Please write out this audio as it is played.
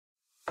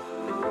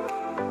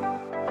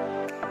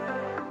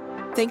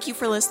Thank you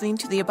for listening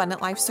to the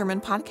Abundant Life Sermon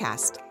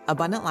Podcast.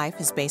 Abundant Life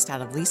is based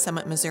out of Lee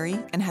Summit, Missouri,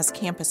 and has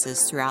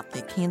campuses throughout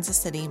the Kansas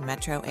City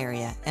metro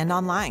area and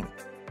online.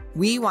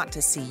 We want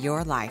to see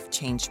your life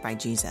changed by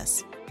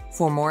Jesus.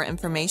 For more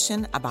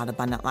information about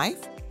Abundant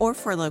Life or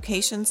for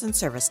locations and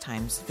service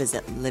times,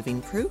 visit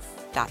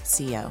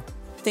livingproof.co.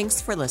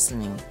 Thanks for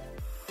listening.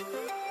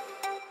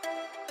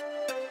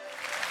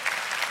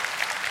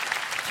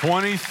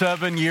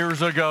 27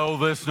 years ago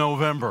this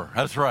November.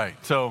 That's right.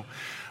 So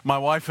my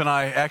wife and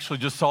I actually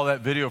just saw that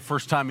video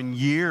first time in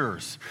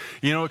years.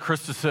 You know what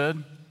Krista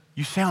said?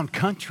 You sound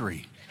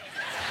country.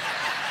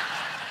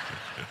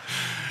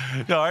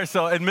 All right,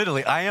 so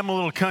admittedly, I am a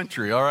little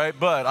country, all right?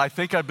 But I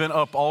think I've been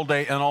up all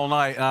day and all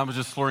night, and I was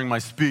just slurring my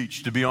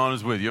speech, to be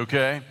honest with you,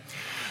 okay?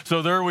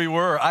 So there we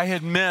were. I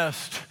had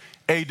missed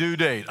a due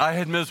date. I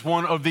had missed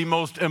one of the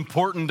most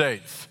important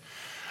dates.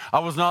 I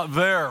was not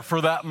there for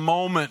that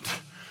moment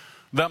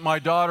that my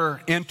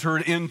daughter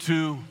entered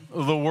into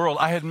the world.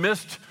 I had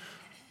missed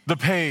the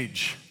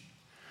page.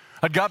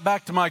 I got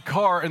back to my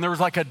car and there was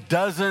like a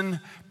dozen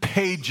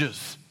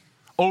pages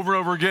over and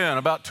over again,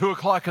 about 2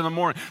 o'clock in the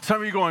morning. Some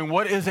of you going,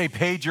 what is a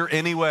pager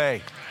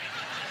anyway?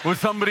 Would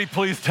somebody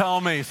please tell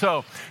me?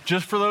 So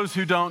just for those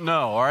who don't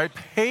know, all right,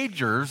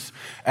 pagers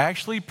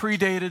actually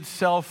predated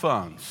cell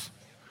phones.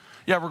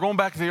 Yeah, we're going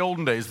back to the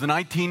olden days, the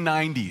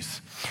 1990s.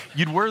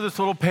 You'd wear this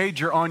little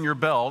pager on your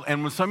belt,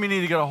 and when somebody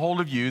needed to get a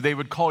hold of you, they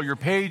would call your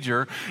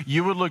pager.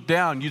 You would look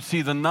down. You'd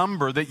see the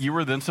number that you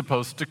were then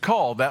supposed to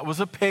call. That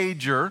was a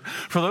pager.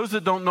 For those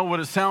that don't know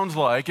what it sounds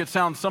like, it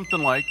sounds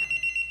something like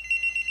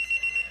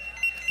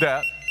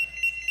that.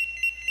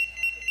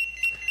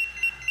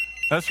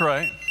 That's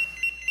right.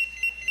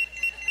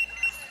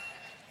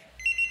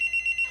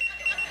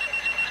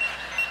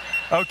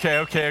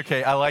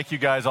 Okay. I like you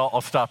guys.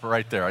 I'll stop it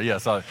right there.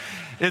 Yes,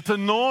 it's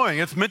annoying.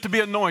 It's meant to be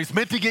annoying. It's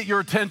meant to get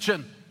your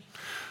attention.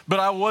 But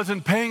I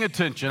wasn't paying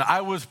attention. I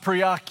was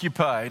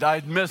preoccupied.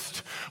 I'd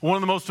missed one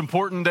of the most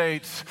important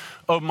dates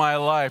of my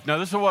life. Now,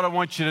 this is what I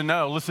want you to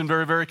know. Listen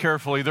very, very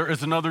carefully. There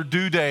is another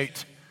due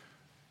date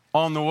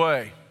on the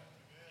way.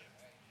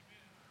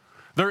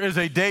 There is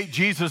a date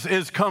Jesus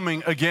is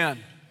coming again.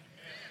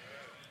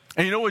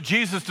 And you know what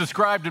Jesus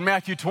described in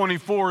Matthew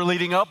 24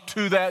 leading up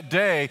to that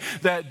day,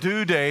 that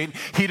due date?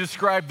 He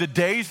described the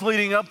days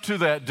leading up to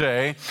that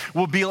day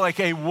will be like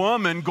a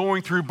woman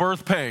going through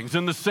birth pangs.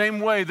 In the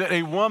same way that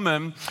a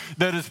woman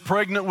that is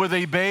pregnant with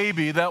a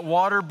baby, that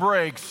water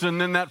breaks,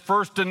 and then that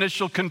first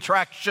initial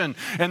contraction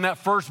and that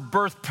first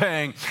birth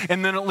pang,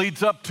 and then it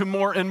leads up to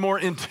more and more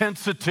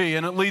intensity,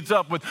 and it leads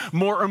up with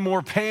more and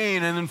more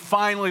pain, and then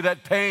finally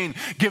that pain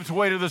gives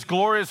way to this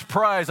glorious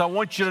prize. I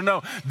want you to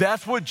know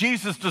that's what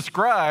Jesus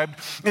described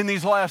in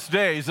these last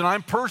days. And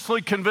I'm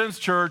personally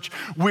convinced, church,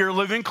 we're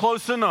living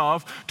close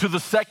enough to the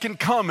second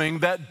coming,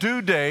 that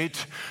due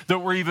date, that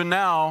we're even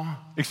now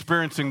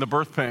experiencing the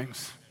birth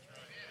pangs.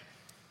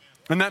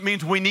 And that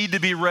means we need to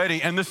be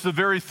ready. And this is the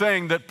very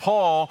thing that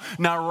Paul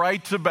now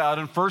writes about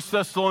in 1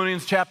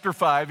 Thessalonians chapter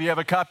 5. You have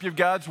a copy of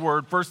God's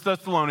Word, 1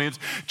 Thessalonians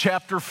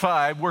chapter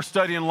 5. We're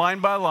studying line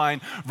by line,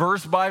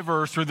 verse by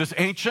verse, through this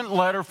ancient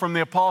letter from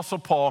the Apostle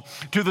Paul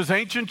to this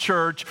ancient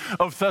church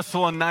of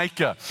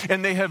Thessalonica.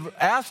 And they have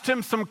asked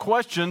him some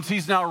questions.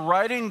 He's now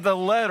writing the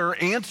letter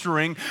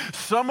answering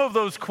some of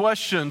those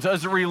questions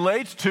as it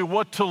relates to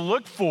what to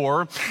look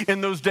for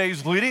in those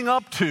days leading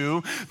up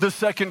to the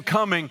second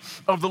coming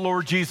of the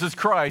Lord Jesus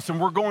Christ. And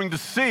we're going to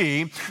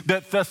see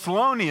that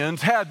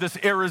Thessalonians had this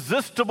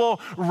irresistible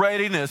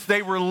readiness.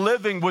 They were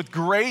living with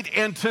great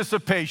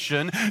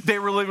anticipation. They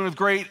were living with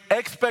great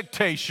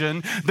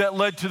expectation that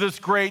led to this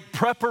great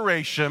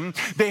preparation.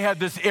 They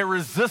had this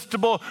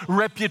irresistible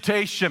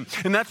reputation.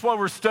 And that's why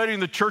we're studying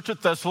the church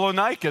at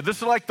Thessalonica. This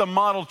is like the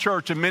model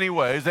church in many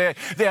ways. They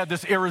had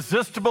this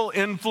irresistible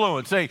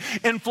influence. They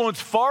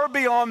influenced far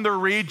beyond their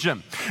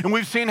region. And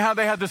we've seen how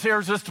they had this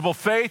irresistible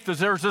faith,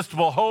 this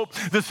irresistible hope,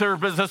 this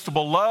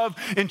irresistible love.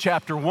 In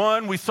chapter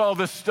 1, we saw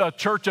this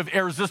church of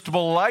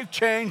irresistible life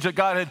change, that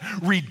God had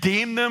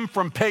redeemed them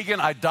from pagan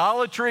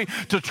idolatry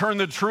to turn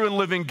the true and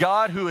living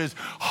God who is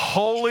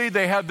holy.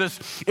 They had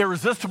this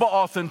irresistible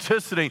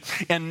authenticity.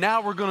 And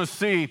now we're going to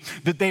see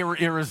that they were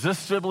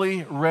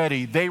irresistibly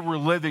ready. They were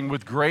living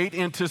with great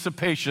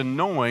anticipation,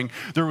 knowing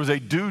there was a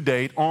due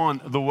date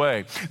on the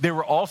way. They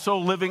were also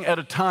living at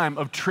a time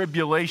of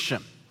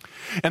tribulation.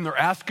 And they're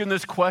asking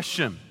this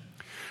question: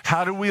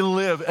 how do we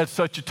live at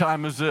such a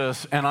time as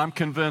this? And I'm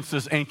convinced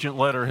this ancient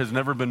letter has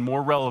never been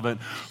more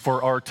relevant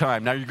for our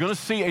time. Now, you're going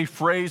to see a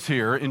phrase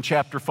here in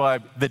chapter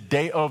 5, the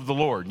day of the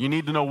Lord. You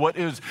need to know, what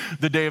is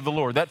the day of the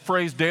Lord? That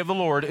phrase, day of the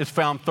Lord, is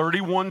found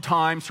 31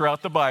 times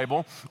throughout the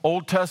Bible,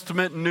 Old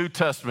Testament and New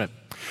Testament.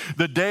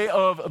 The day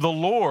of the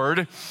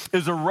Lord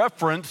is a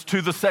reference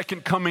to the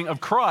second coming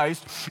of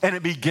Christ, and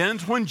it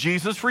begins when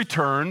Jesus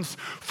returns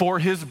for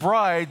his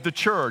bride, the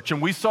church.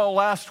 And we saw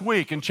last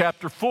week in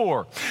chapter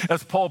 4,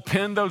 as Paul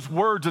penned those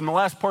words in the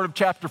last part of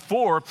chapter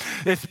 4,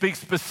 it speaks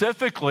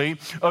specifically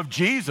of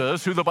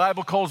Jesus, who the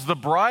Bible calls the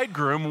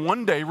bridegroom,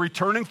 one day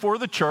returning for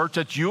the church.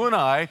 That's you and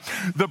I,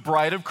 the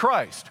bride of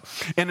Christ.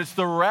 And it's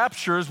the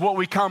rapture is what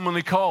we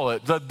commonly call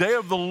it. The day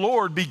of the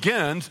Lord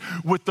begins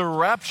with the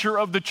rapture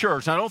of the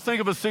church. Now, don't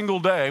think of a single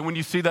day when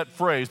you see that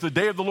phrase. The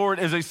day of the Lord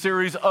is a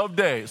series of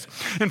days.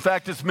 In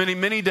fact, it's many,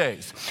 many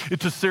days.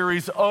 It's a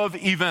series of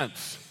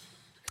events.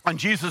 And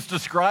Jesus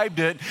described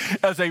it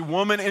as a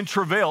woman in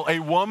travail, a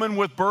woman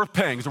with birth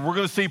pangs. And we're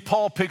going to see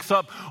Paul picks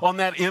up on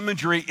that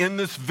imagery in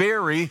this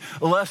very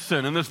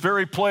lesson, in this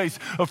very place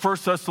of 1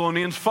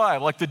 Thessalonians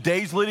 5. Like the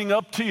days leading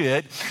up to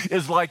it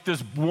is like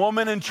this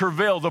woman in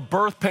travail, the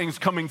birth pangs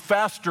coming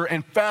faster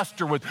and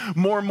faster with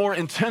more and more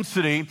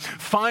intensity,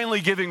 finally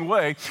giving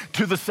way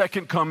to the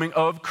second coming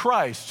of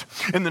Christ.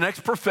 And the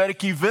next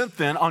prophetic event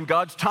then on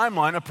God's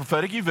timeline of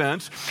prophetic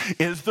events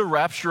is the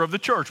rapture of the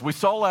church. We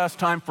saw last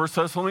time, 1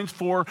 Thessalonians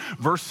 4,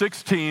 verse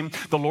 16,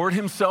 the Lord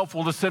himself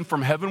will descend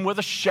from heaven with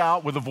a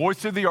shout, with the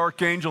voice of the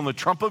archangel and the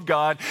trump of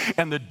God,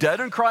 and the dead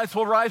in Christ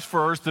will rise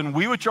first, and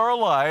we which are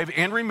alive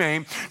and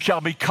remain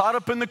shall be caught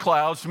up in the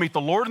clouds to meet the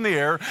Lord in the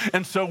air,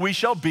 and so we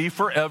shall be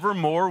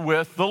forevermore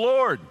with the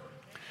Lord.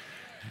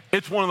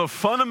 It's one of the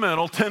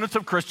fundamental tenets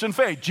of Christian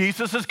faith.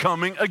 Jesus is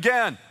coming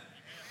again.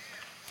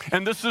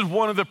 And this is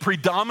one of the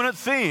predominant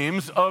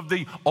themes of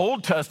the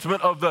Old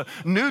Testament, of the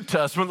New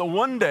Testament, that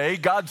one day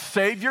God's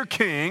Savior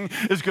King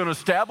is going to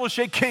establish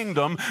a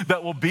kingdom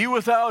that will be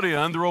without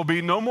end. There will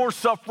be no more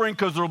suffering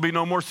because there will be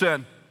no more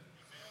sin.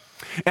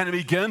 And it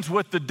begins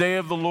with the day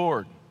of the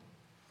Lord.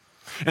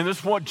 And this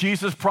is what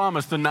Jesus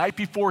promised the night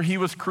before he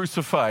was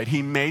crucified.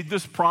 He made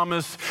this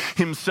promise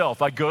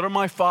himself. I go to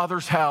my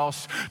Father's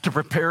house to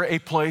prepare a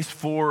place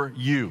for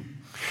you.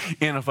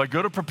 And if I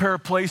go to prepare a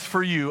place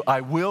for you,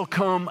 I will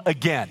come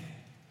again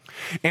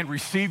and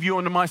receive you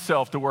unto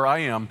myself, to where I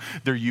am,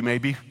 there you may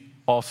be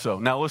also.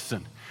 Now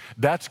listen,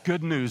 that's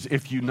good news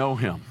if you know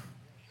him.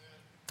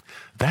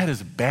 That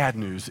is bad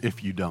news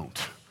if you don't.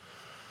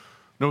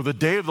 No, the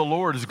day of the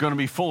Lord is going to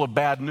be full of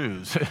bad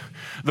news.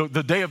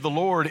 The day of the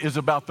Lord is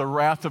about the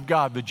wrath of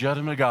God, the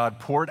judgment of God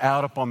poured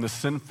out upon the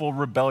sinful,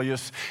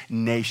 rebellious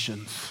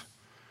nations.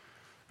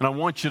 And I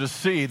want you to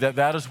see that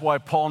that is why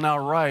Paul now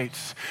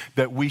writes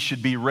that we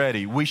should be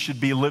ready. We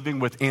should be living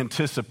with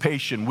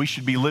anticipation. We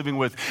should be living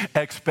with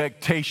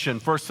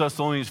expectation. 1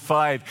 Thessalonians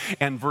 5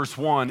 and verse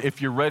 1,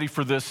 if you're ready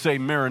for this, say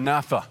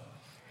Maranatha.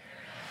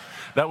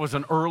 That was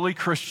an early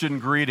Christian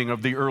greeting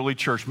of the early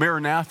church.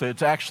 Maranatha,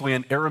 it's actually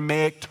an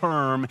Aramaic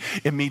term.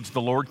 It means the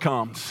Lord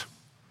comes.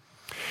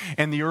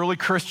 And the early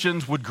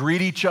Christians would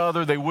greet each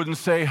other. They wouldn't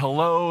say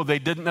hello. They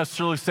didn't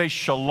necessarily say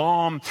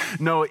shalom.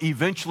 No,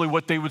 eventually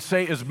what they would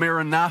say is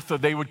Maranatha.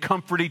 They would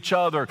comfort each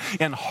other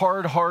in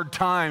hard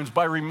times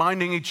by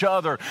reminding each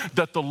other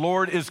that the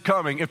Lord is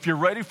coming. If you're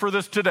ready for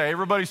this today,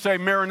 everybody say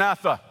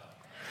Maranatha.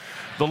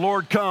 The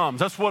Lord comes.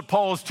 That's what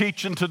Paul is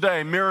teaching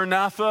today.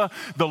 Maranatha,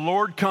 the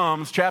Lord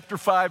comes. Chapter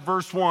 5,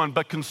 verse 1.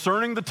 But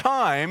concerning the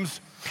times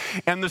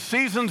and the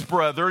seasons,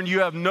 brethren, you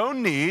have no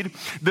need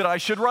that I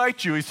should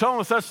write you. He's telling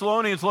the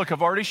Thessalonians, look,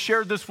 I've already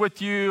shared this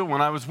with you.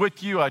 When I was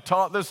with you, I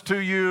taught this to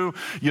you.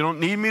 You don't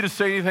need me to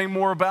say anything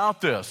more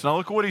about this. Now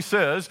look at what he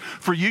says.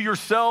 For you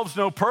yourselves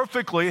know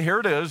perfectly, here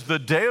it is, the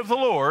day of the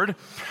Lord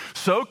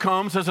so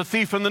comes as a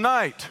thief in the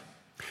night.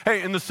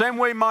 Hey, in the same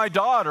way my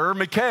daughter,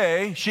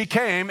 McKay, she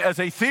came as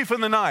a thief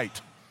in the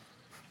night.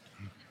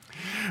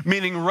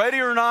 Meaning, ready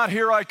or not,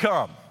 here I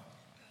come.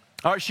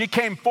 All right, she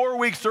came 4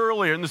 weeks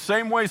earlier. In the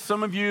same way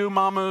some of you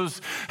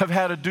mamas have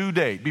had a due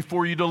date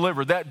before you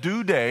deliver. That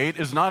due date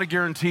is not a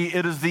guarantee.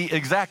 It is the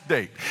exact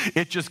date.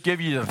 It just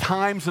gives you the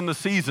times and the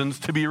seasons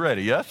to be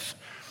ready, yes?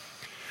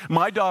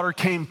 My daughter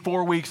came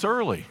 4 weeks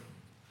early.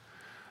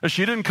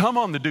 She didn't come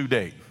on the due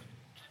date.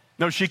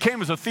 No, she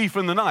came as a thief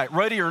in the night.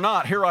 Ready or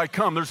not, here I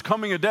come. There's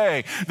coming a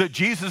day that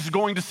Jesus is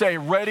going to say,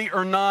 ready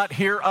or not,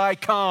 here I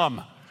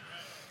come.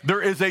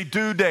 There is a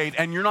due date,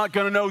 and you're not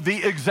going to know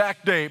the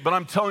exact date, but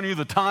I'm telling you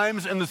the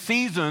times and the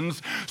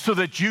seasons so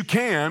that you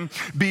can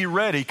be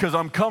ready, because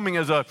I'm coming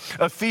as a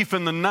thief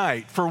in the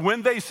night. For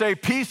when they say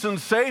peace and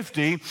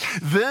safety,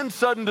 then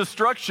sudden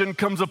destruction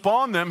comes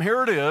upon them.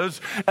 Here it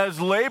is, as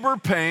labor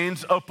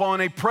pains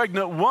upon a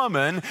pregnant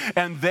woman,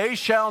 and they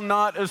shall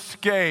not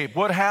escape.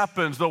 What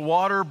happens? The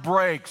water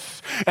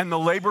breaks, and the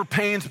labor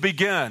pains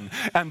begin,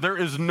 and there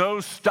is no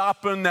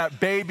stopping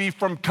that baby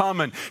from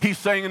coming. He's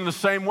saying in the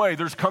same way,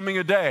 there's coming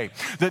a day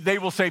that they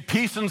will say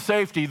peace and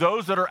safety.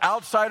 Those that are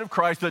outside of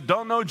Christ that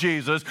don't know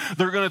Jesus,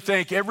 they're going to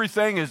think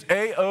everything is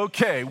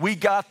A-OK. We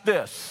got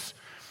this.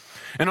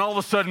 And all of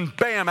a sudden,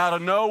 bam, out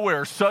of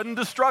nowhere, sudden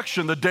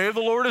destruction. The day of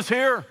the Lord is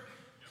here.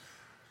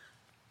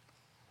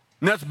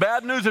 And that's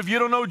bad news if you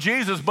don't know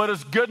Jesus, but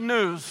it's good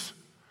news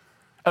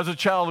as a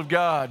child of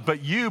God.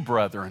 But you,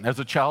 brethren, as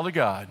a child of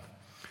God,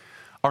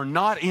 are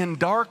not in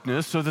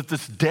darkness so that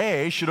this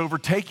day should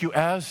overtake you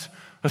as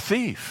a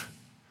thief.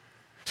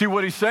 See,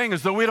 what he's saying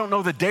is, though we don't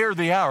know the day or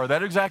the hour,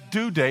 that exact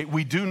due date,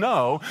 we do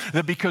know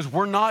that because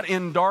we're not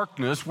in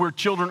darkness, we're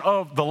children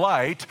of the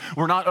light,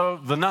 we're not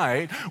of the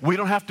night, we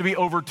don't have to be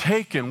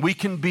overtaken. We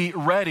can be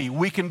ready.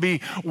 We can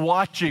be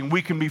watching.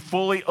 We can be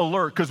fully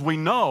alert because we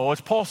know,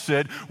 as Paul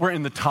said, we're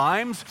in the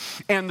times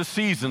and the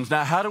seasons.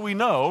 Now, how do we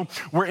know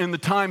we're in the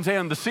times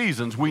and the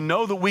seasons? We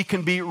know that we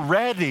can be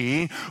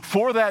ready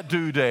for that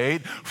due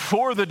date,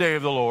 for the day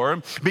of the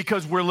Lord,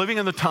 because we're living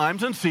in the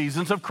times and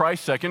seasons of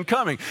Christ's second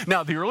coming.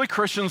 Now, the early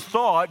Christians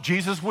thought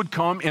Jesus would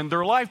come in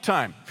their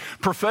lifetime.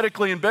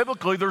 Prophetically and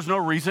biblically, there's no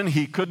reason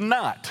he could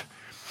not.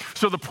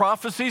 So the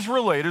prophecies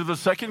related to the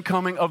second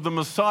coming of the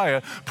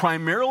Messiah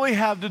primarily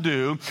have to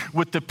do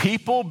with the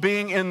people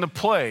being in the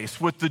place,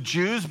 with the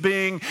Jews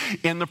being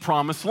in the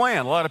promised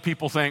land. A lot of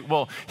people think,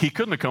 well, he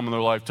couldn't have come in their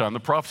lifetime.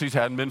 The prophecies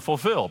hadn't been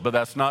fulfilled, but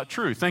that's not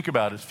true. Think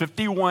about it. It's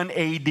 51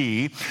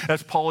 AD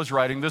as Paul is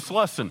writing this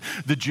lesson.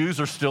 The Jews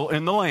are still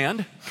in the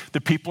land.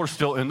 The people are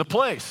still in the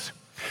place.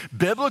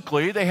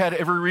 Biblically, they had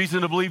every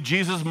reason to believe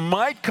Jesus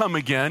might come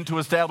again to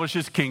establish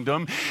his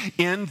kingdom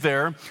in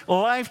their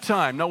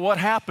lifetime. Now, what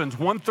happens?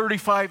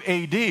 135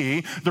 AD,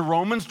 the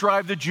Romans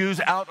drive the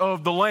Jews out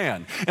of the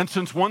land. And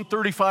since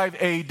 135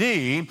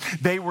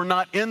 AD, they were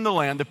not in the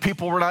land. The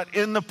people were not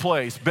in the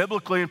place.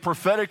 Biblically and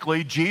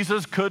prophetically,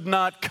 Jesus could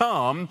not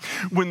come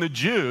when the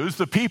Jews,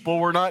 the people,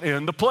 were not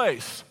in the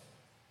place.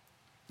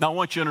 Now, I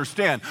want you to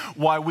understand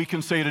why we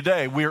can say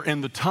today we're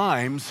in the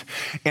times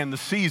and the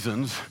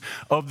seasons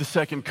of the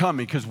second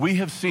coming, because we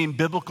have seen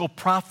biblical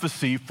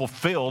prophecy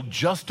fulfilled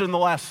just in the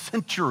last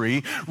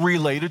century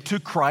related to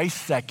Christ's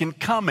second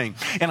coming.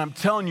 And I'm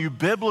telling you,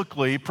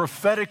 biblically,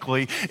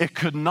 prophetically, it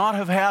could not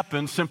have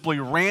happened simply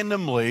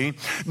randomly.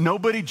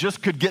 Nobody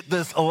just could get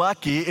this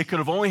lucky. It could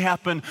have only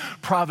happened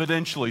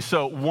providentially.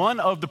 So one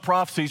of the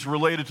prophecies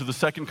related to the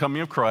second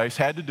coming of Christ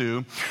had to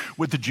do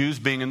with the Jews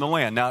being in the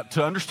land. Now,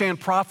 to understand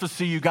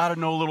prophecy, you got to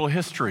know a little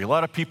history. A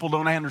lot of people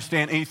don't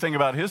understand anything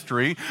about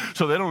history,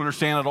 so they don't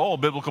understand at all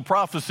biblical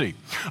prophecy.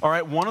 All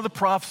right, one of the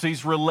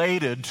prophecies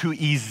related to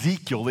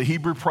Ezekiel, the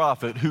Hebrew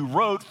prophet, who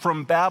wrote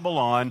from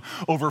Babylon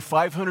over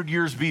 500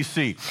 years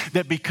BC,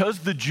 that because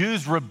the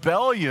Jews'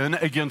 rebellion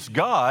against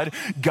God,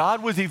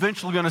 God was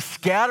eventually going to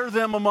scatter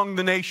them among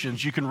the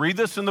nations. You can read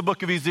this in the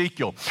book of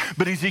Ezekiel.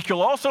 But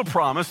Ezekiel also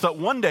promised that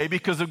one day,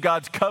 because of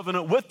God's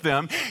covenant with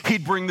them,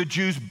 he'd bring the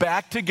Jews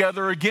back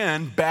together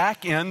again,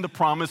 back in the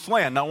promised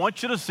land. Now, I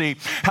want you to see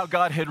how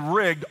God had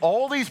rigged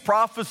all these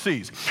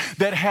prophecies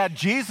that had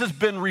Jesus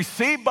been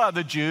received by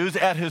the Jews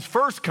at his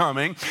first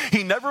coming,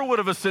 he never would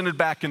have ascended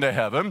back into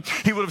heaven.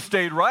 He would have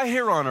stayed right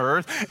here on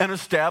earth and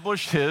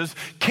established his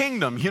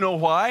kingdom. You know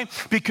why?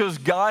 Because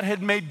God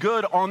had made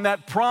good on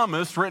that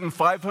promise written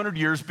 500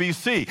 years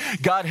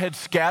BC. God had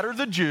scattered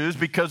the Jews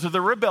because of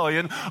the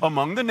rebellion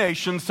among the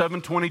nations,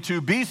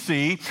 722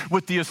 BC,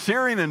 with the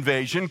Assyrian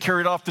invasion,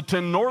 carried off the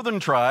 10 northern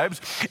tribes,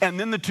 and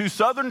then the 2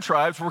 southern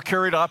tribes were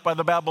carried off by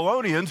the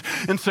Babylonians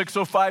in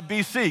 605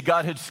 BC.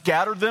 God had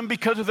scattered them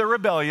because of their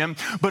rebellion,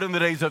 but in the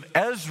days of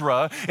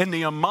Ezra and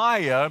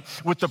Nehemiah,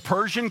 with the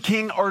Persian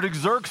king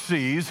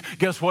Artaxerxes,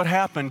 guess what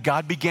happened?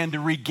 God began to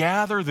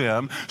regather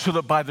them so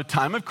that by the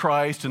time of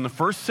Christ in the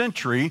first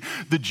century,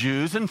 the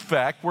Jews, in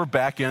fact, were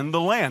back in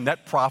the land.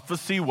 That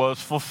prophecy was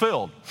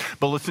fulfilled.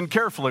 But listen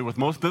carefully, with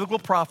most biblical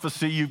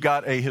prophecy, you've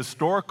got a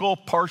historical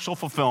partial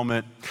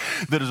fulfillment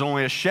that is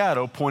only a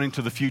shadow pointing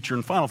to the future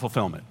and final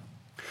fulfillment.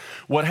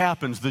 What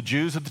happens? The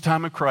Jews at the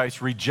time of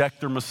Christ reject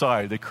their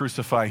Messiah. They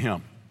crucify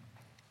him.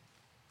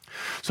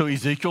 So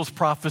Ezekiel's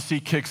prophecy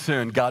kicks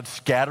in. God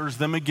scatters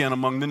them again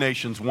among the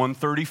nations,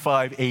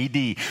 135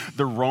 AD.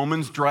 The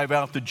Romans drive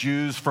out the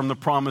Jews from the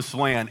promised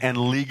land, and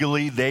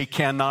legally they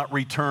cannot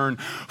return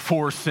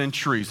for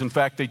centuries. In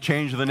fact, they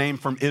changed the name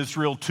from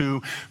Israel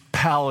to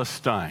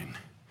Palestine,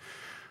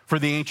 for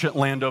the ancient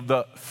land of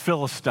the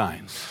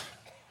Philistines.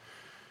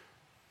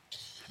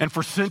 And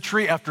for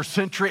century after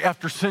century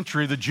after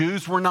century, the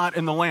Jews were not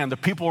in the land. The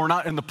people were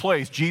not in the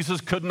place.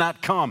 Jesus could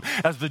not come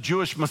as the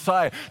Jewish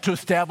Messiah to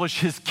establish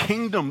his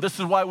kingdom. This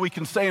is why we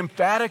can say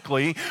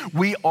emphatically,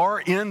 we are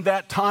in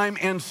that time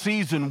and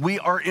season. We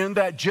are in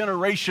that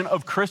generation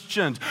of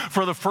Christians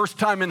for the first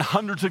time in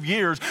hundreds of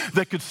years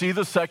that could see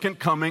the second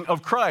coming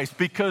of Christ,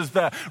 because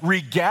the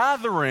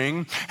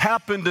regathering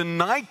happened in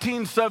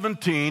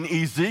 1917,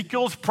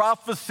 Ezekiel's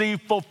prophecy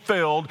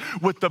fulfilled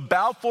with the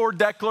Balfour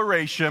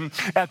Declaration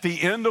at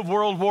the end of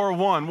World War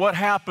I. What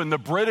happened? The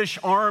British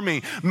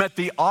Army met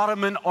the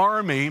Ottoman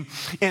Army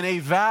in a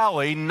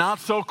valley,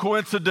 not so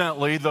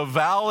coincidentally, the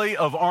Valley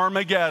of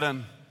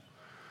Armageddon.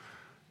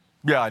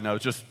 Yeah, I know,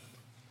 just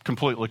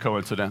completely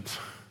coincidence.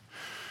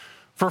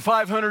 For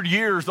 500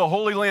 years, the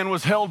Holy Land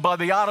was held by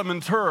the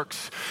Ottoman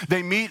Turks.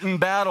 They meet in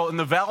battle in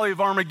the Valley of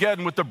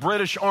Armageddon with the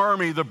British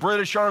Army. The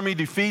British Army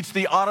defeats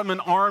the Ottoman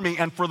Army,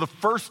 and for the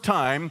first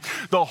time,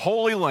 the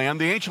Holy Land,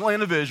 the ancient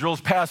land of Israel,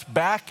 is passed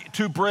back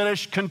to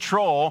British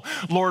control.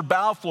 Lord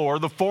Balfour,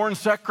 the Foreign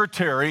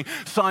Secretary,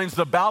 signs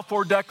the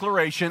Balfour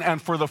Declaration, and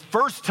for the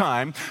first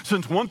time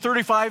since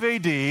 135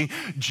 AD,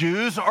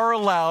 Jews are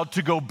allowed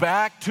to go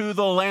back to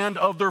the land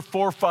of their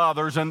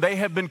forefathers, and they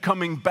have been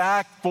coming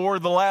back for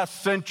the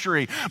last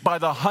century. By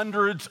the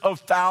hundreds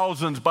of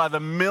thousands, by the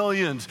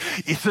millions.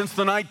 Since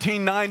the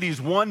 1990s,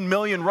 1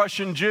 million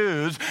Russian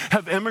Jews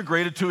have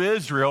immigrated to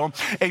Israel,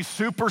 a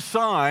super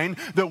sign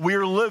that we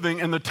are living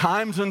in the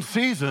times and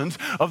seasons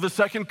of the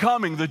second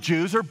coming. The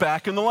Jews are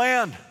back in the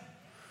land.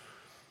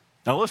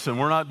 Now listen,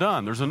 we're not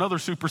done. There's another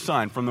super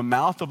sign from the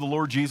mouth of the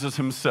Lord Jesus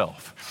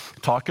himself,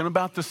 talking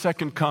about the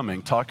second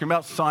coming, talking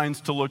about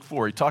signs to look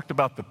for. He talked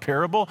about the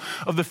parable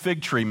of the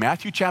fig tree.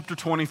 Matthew chapter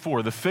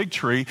 24, the fig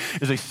tree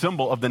is a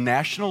symbol of the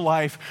national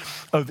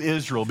life of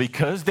Israel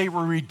because they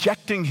were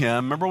rejecting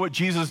him. Remember what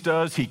Jesus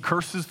does? He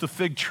curses the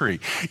fig tree.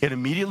 It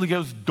immediately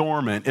goes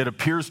dormant. It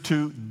appears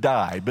to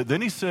die. But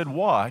then he said,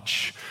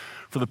 watch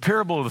for the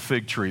parable of the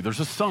fig tree.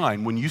 There's a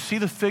sign. When you see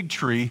the fig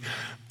tree,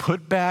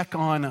 put back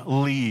on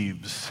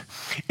leaves,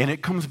 and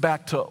it comes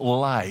back to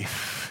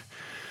life,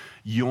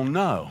 you'll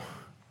know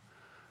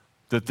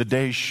that the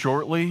days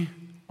shortly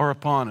are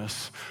upon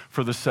us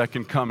for the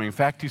second coming. In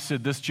fact, he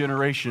said, this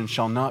generation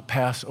shall not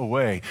pass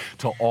away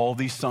till all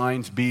these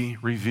signs be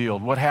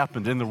revealed. What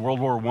happened? In the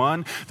World War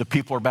I, the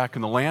people are back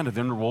in the land, and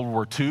then in World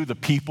War II, the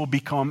people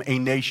become a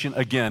nation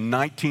again.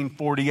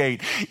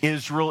 1948,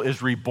 Israel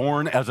is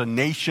reborn as a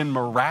nation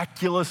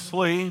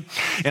miraculously,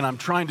 and I'm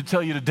trying to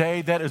tell you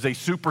today that is a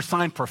super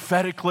sign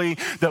prophetically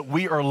that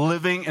we are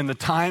living in the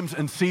times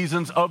and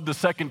seasons of the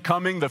second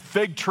coming. The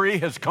fig tree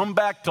has come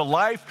back to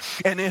life,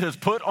 and it has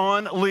put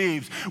on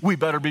leaves. We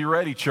better be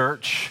ready,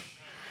 church.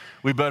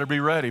 We better be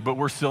ready, but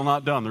we're still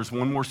not done. There's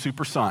one more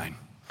super sign.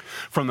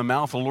 From the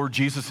mouth of the Lord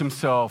Jesus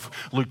himself,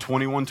 Luke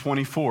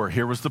 21:24.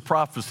 Here was the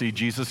prophecy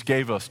Jesus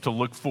gave us to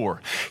look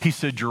for. He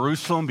said,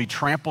 Jerusalem be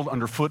trampled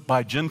underfoot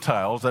by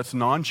Gentiles, that's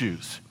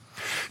non-Jews,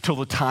 till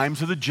the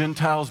times of the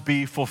Gentiles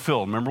be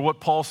fulfilled. Remember what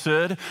Paul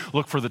said?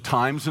 Look for the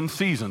times and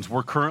seasons.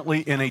 We're currently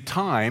in a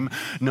time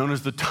known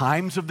as the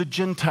times of the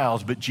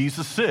Gentiles, but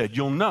Jesus said,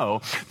 you'll know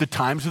the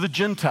times of the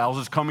Gentiles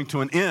is coming to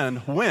an end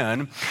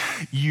when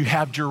you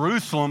have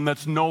Jerusalem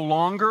that's no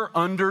longer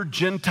under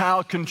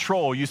Gentile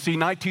control. You see,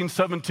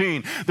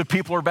 1917, the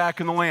people are back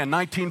in the land.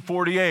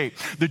 1948,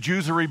 the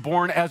Jews are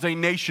reborn as a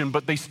nation,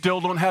 but they still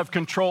don't have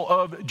control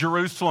of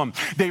Jerusalem.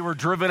 They were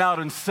driven out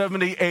in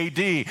 70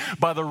 AD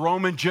by the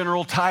Roman general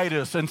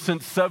Titus, and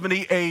since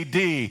 70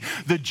 AD,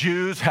 the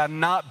Jews had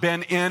not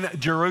been in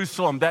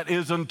Jerusalem. That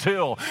is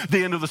until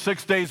the end of the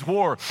 6 Days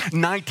War,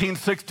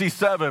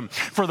 1967.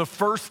 For the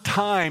first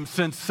time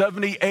since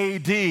 70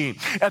 AD,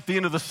 at the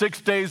end of the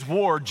 6 Days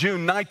War,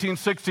 June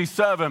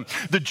 1967,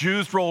 the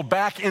Jews roll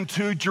back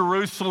into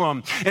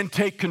Jerusalem and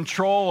take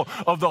control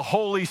of the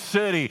holy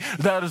city.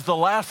 That is the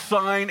last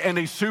sign and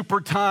a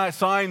super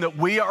sign that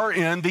we are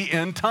in the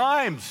end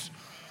times,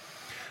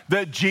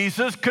 that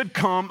Jesus could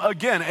come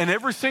again. And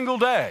every single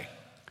day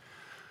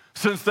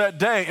since that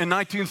day in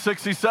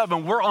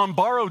 1967, we're on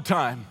borrowed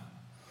time.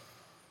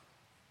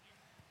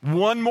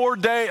 One more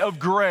day of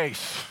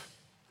grace,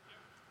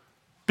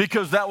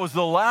 because that was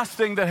the last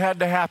thing that had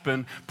to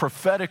happen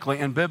prophetically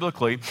and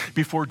biblically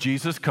before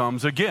Jesus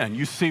comes again.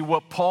 You see,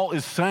 what Paul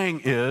is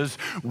saying is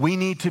we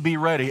need to be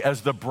ready.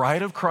 As the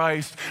bride of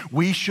Christ,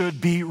 we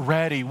should be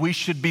ready. We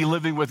should be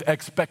living with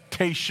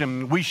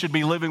expectation. We should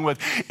be living with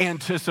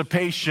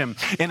anticipation.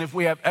 And if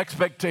we have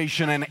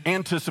expectation and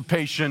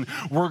anticipation,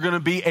 we're going to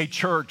be a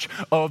church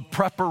of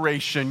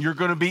preparation. You're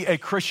going to be a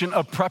Christian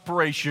of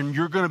preparation.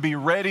 You're going to be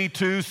ready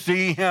to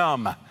see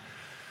him.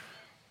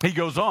 He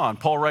goes on,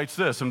 Paul writes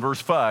this in verse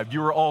 5,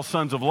 you are all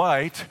sons of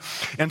light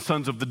and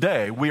sons of the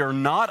day. We are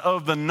not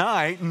of the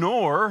night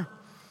nor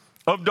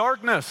of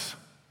darkness.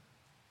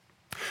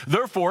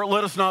 Therefore,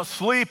 let us not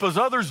sleep as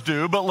others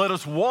do, but let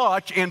us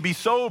watch and be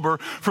sober.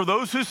 For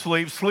those who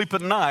sleep, sleep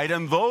at night,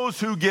 and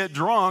those who get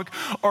drunk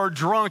are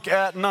drunk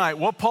at night.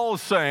 What Paul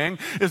is saying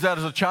is that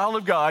as a child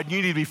of God,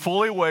 you need to be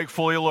fully awake,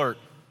 fully alert.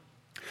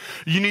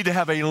 You need to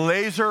have a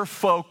laser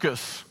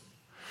focus.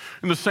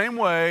 In the same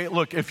way,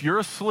 look, if you're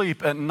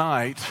asleep at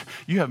night,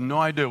 you have no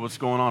idea what's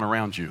going on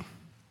around you.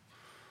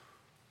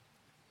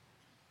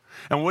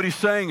 And what he's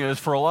saying is,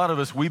 for a lot of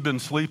us, we've been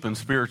sleeping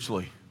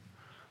spiritually.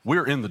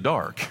 We're in the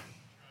dark.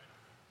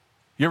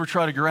 You ever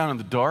try to get around in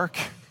the dark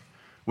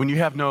when you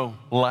have no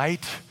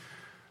light?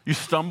 You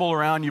stumble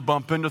around, you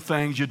bump into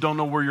things, you don't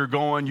know where you're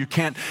going, you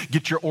can't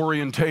get your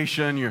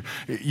orientation,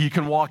 you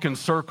can walk in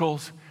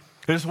circles.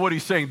 This is what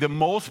he's saying. The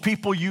most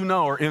people you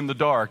know are in the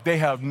dark. They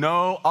have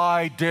no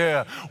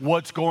idea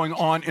what's going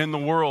on in the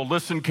world.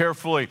 Listen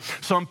carefully.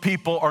 Some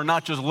people are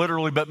not just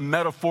literally, but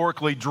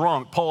metaphorically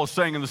drunk. Paul is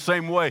saying in the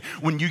same way,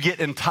 when you get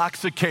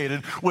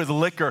intoxicated with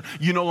liquor,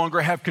 you no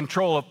longer have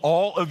control of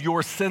all of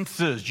your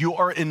senses. You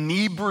are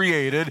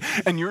inebriated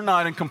and you're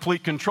not in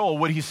complete control.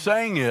 What he's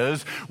saying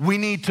is we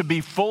need to be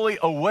fully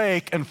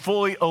awake and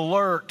fully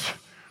alert.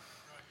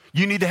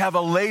 You need to have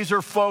a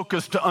laser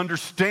focus to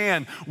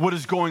understand what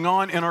is going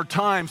on in our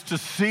times, to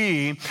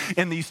see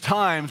in these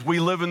times we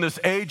live in this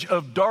age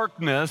of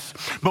darkness,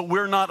 but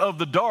we're not of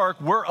the dark,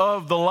 we're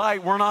of the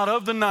light, we're not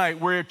of the night,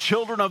 we're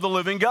children of the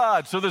living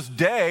God. So this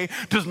day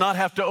does not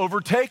have to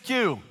overtake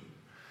you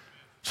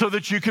so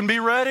that you can be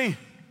ready.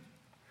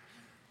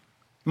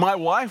 My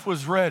wife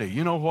was ready.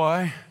 You know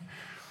why?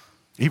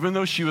 Even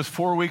though she was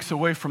 4 weeks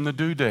away from the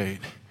due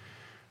date,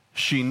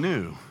 she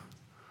knew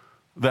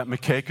that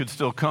McKay could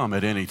still come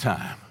at any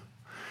time.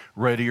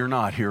 Ready or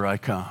not, here I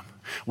come.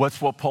 What's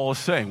what Paul is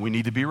saying? We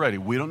need to be ready.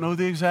 We don't know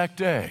the exact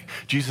day.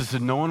 Jesus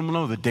said, no one will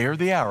know the day or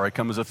the hour. I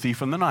come as a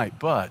thief in the night.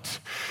 But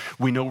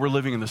we know we're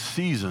living in the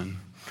season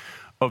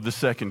of the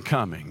second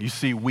coming. You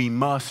see, we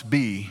must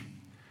be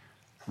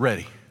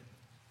ready.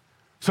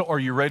 So are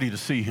you ready to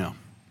see him?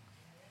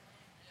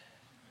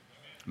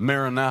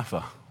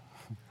 Maranatha.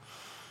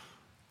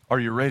 Are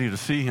you ready to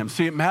see him?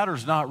 See, it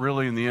matters not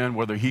really in the end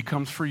whether he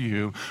comes for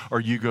you or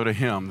you go to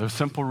him. The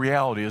simple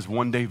reality is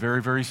one day, very,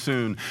 very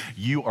soon,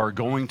 you are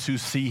going to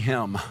see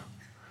him.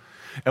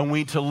 And we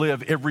need to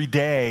live every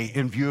day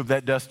in view of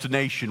that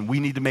destination. We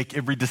need to make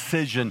every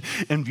decision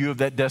in view of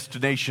that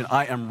destination.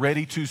 I am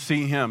ready to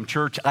see him.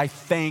 Church, I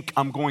think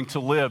I'm going to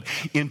live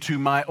into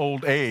my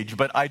old age,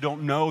 but I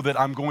don't know that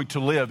I'm going to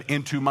live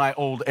into my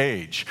old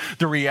age.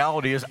 The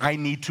reality is I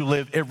need to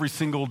live every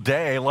single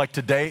day like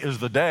today is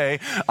the day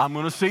I'm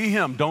going to see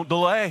him. Don't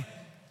delay.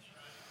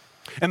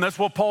 And that's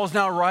what Paul is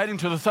now writing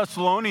to the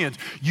Thessalonians.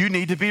 You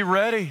need to be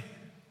ready.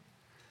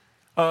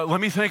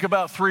 Let me think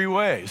about 3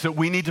 ways that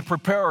we need to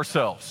prepare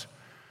ourselves.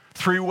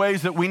 3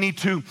 ways that we need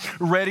to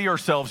ready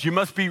ourselves. You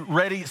must be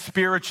ready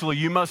spiritually.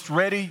 You must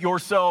ready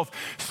yourself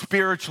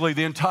spiritually.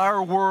 The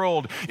entire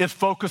world is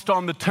focused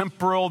on the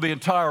temporal. The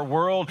entire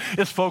world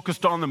is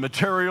focused on the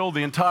material.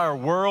 The entire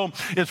world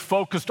is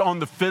focused on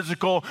the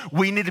physical.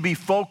 We need to be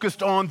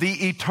focused on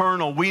the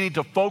eternal. We need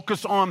to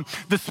focus on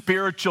the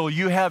spiritual.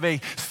 You have a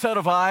set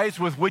of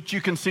eyes with which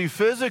you can see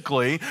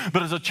physically,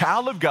 but as a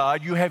child of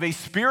God, you have a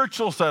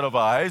spiritual set of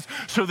eyes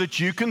so that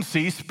you can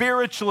see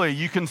spiritually.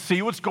 You can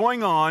see what's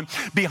going on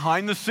behind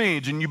the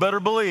scenes, and you better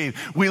believe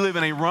we live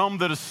in a realm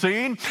that is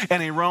seen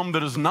and a realm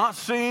that is not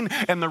seen,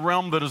 and the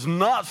realm that is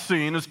not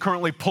seen is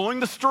currently pulling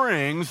the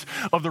strings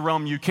of the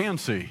realm you can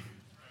see.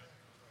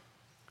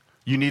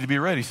 You need to be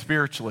ready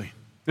spiritually.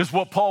 This is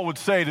what Paul would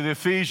say to the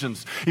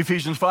Ephesians.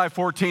 Ephesians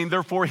 5:14,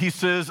 therefore he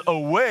says,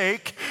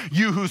 awake,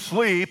 you who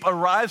sleep,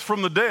 arise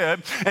from the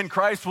dead, and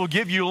Christ will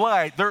give you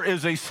light. There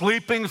is a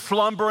sleeping,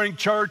 slumbering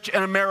church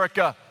in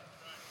America.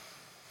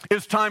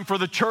 It's time for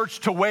the church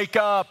to wake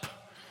up.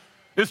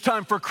 It's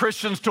time for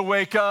Christians to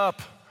wake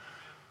up.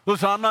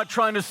 Listen, I'm not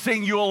trying to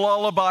sing you a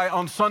lullaby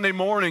on Sunday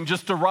morning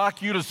just to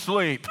rock you to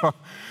sleep.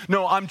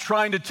 No, I'm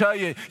trying to tell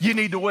you, you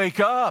need to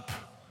wake up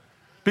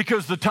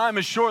because the time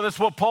is short. That's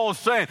what Paul is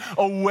saying.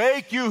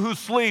 Awake, you who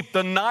sleep.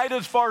 The night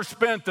is far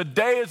spent. The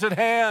day is at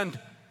hand.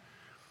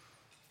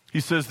 He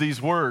says these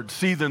words,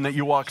 see then that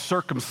you walk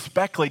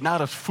circumspectly,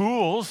 not as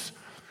fools,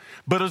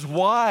 but as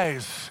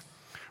wise,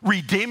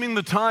 redeeming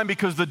the time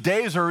because the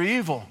days are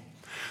evil.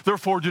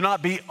 Therefore, do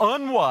not be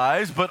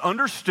unwise, but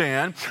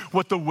understand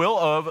what the will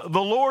of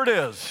the Lord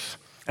is.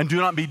 And do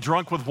not be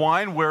drunk with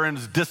wine, wherein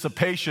is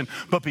dissipation,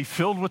 but be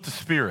filled with the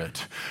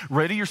Spirit.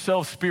 Ready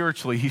yourself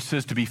spiritually, he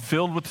says, to be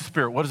filled with the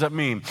Spirit. What does that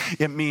mean?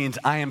 It means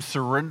I am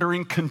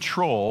surrendering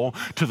control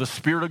to the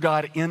Spirit of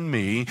God in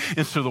me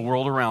instead of the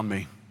world around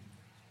me.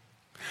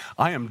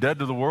 I am dead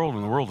to the world,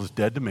 and the world is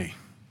dead to me.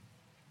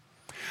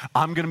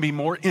 I'm going to be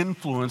more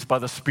influenced by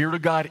the Spirit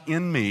of God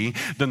in me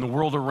than the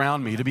world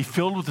around me. To be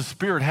filled with the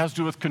Spirit has to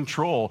do with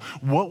control.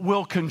 What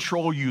will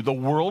control you? The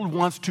world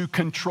wants to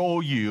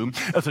control you.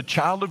 As a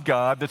child of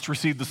God that's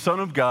received the Son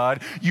of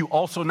God, you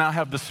also now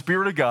have the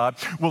Spirit of God.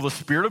 Will the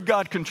Spirit of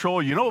God control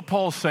you? You know what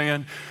Paul's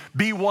saying?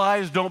 Be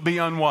wise, don't be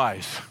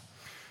unwise.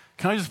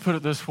 Can I just put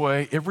it this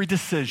way? Every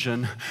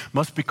decision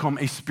must become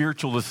a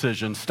spiritual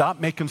decision.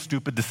 Stop making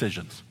stupid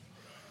decisions.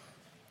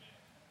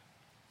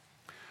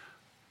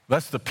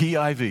 That's the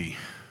PIV,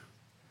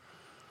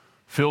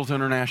 Phil's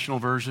International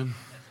Version.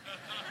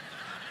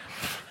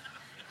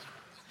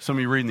 Some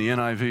of you reading the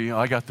NIV,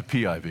 I got the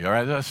PIV, all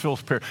right? That's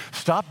Phil's prayer.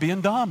 Stop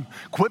being dumb.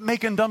 Quit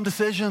making dumb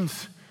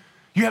decisions.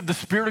 You have the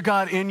Spirit of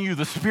God in you,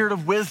 the Spirit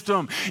of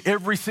wisdom.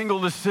 Every single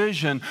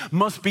decision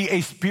must be a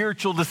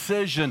spiritual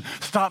decision.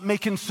 Stop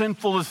making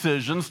sinful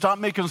decisions. Stop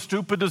making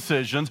stupid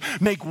decisions.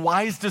 Make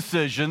wise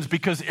decisions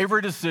because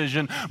every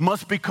decision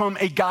must become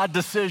a God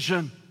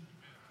decision.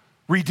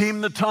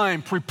 Redeem the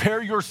time.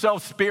 Prepare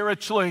yourself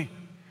spiritually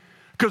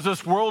because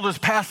this world is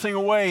passing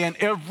away and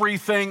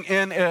everything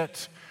in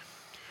it.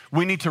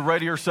 We need to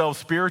ready ourselves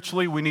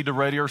spiritually. We need to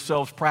ready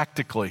ourselves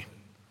practically.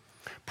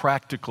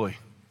 Practically.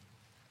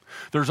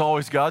 There's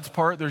always God's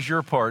part, there's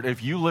your part.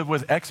 If you live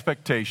with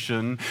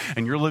expectation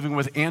and you're living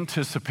with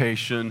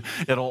anticipation,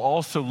 it'll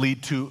also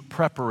lead to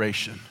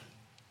preparation.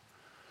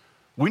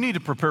 We need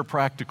to prepare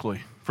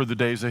practically for the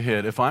days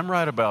ahead. If I'm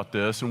right about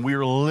this, and we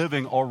are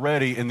living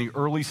already in the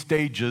early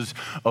stages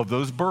of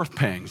those birth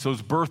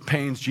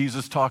pains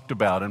Jesus talked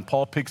about, and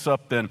Paul picks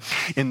up then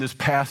in this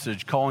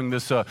passage, calling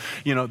this,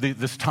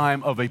 this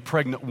time of a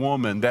pregnant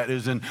woman that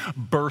is in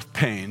birth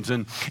pains,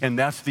 and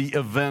that's the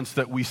events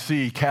that we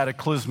see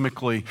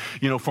cataclysmically,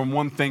 from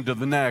one thing to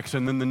the next,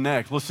 and then the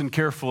next. Listen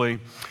carefully.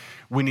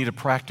 We need to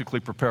practically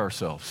prepare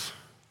ourselves.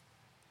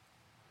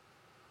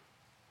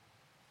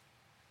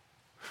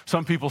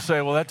 Some people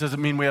say, well, that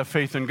doesn't mean we have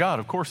faith in God.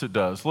 Of course it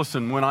does.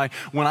 Listen, when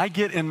I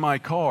get in my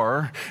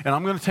car and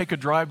I'm going to take a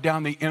drive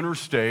down the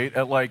interstate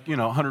at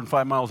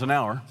 105 miles an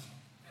hour.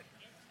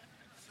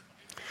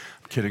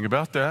 I'm kidding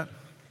about that.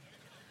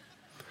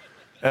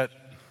 At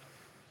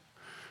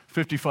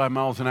 55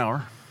 miles an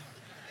hour.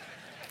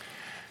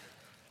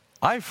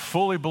 I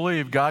fully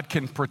believe God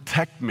can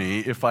protect me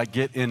if I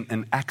get in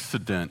an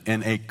accident,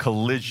 in a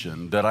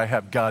collision, that I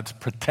have God's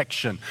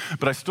protection.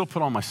 But I still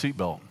put on my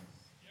seatbelt.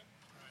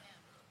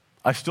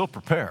 I still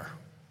prepare.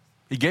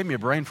 He gave me a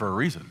brain for a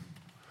reason.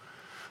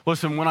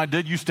 Listen, when I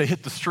used to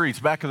hit the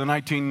streets back in the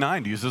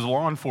 1990s as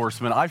law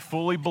enforcement, I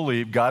fully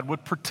believed God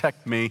would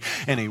protect me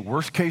in a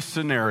worst case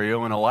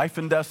scenario, in a life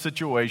and death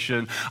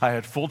situation. I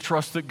had full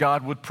trust that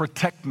God would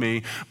protect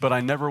me, but I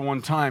never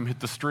one time hit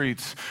the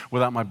streets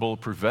without my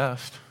bulletproof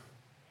vest.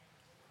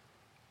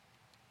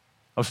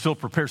 I was still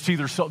prepared. See,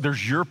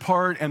 there's your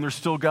part and there's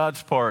still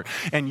God's part.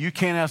 And you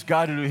can't ask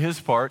God to do his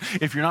part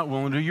if you're not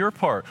willing to do your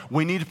part.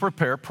 We need to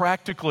prepare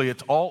practically.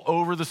 It's all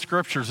over the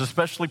scriptures,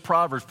 especially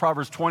Proverbs.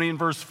 Proverbs 20 and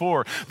verse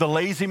 4. The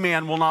lazy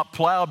man will not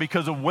plow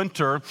because of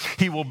winter.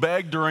 He will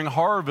beg during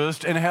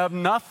harvest and have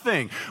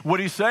nothing.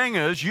 What he's saying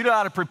is you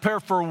got to prepare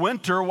for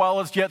winter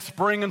while it's yet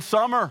spring and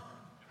summer.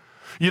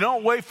 You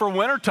don't wait for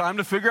wintertime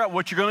to figure out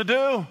what you're going to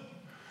do.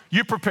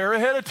 You prepare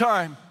ahead of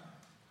time.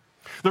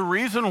 The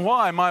reason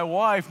why my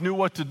wife knew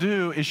what to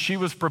do is she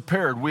was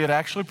prepared. We had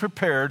actually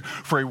prepared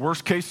for a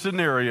worst case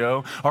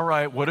scenario. All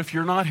right, what if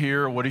you're not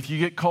here? What if you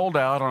get called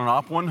out on an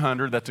Op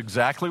 100? That's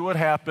exactly what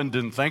happened.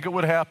 Didn't think it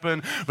would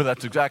happen, but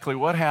that's exactly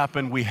what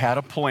happened. We had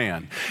a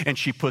plan, and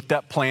she put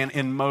that plan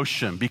in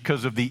motion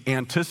because of the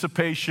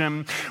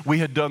anticipation. We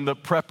had done the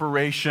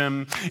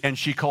preparation, and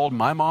she called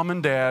my mom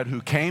and dad,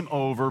 who came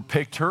over,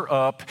 picked her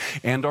up,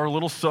 and our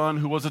little son,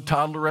 who was a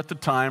toddler at the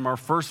time, our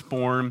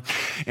firstborn,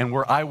 and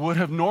where I would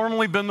have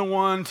normally been the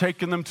one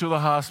taking them to the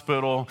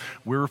hospital,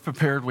 we were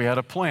prepared. We had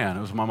a plan.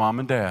 It was my mom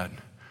and dad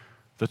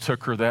that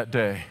took her that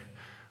day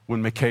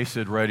when McKay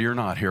said, ready or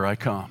not, here I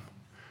come.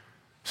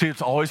 See,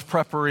 it's always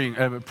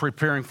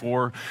preparing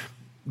for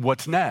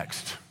what's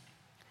next.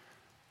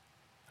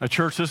 Now,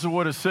 church, this is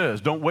what it says.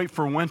 Don't wait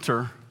for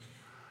winter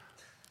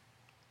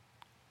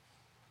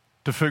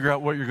to figure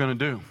out what you're going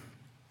to do.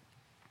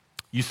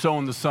 You sow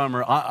in the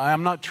summer.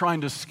 I'm not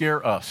trying to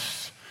scare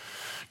us.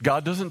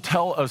 God doesn't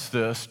tell us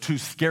this to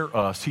scare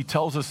us. He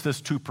tells us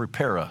this to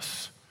prepare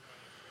us.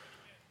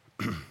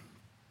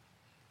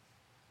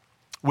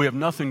 We have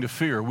nothing to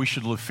fear. We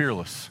should live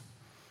fearless.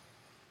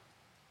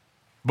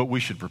 But we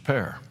should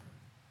prepare.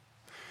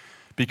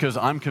 Because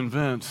I'm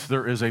convinced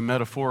there is a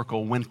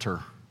metaphorical winter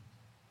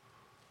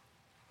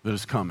that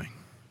is coming.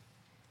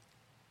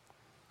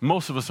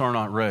 Most of us are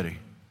not ready.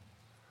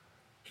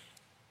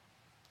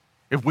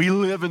 If we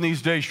live in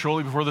these days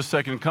shortly before the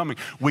second coming,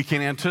 we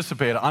can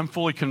anticipate it. I'm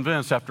fully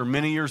convinced after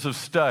many years of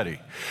study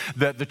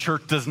that the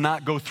church does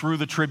not go through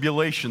the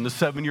tribulation, the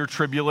 7-year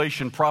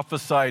tribulation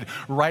prophesied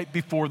right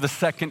before the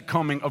second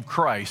coming of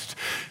Christ.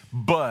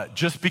 But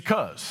just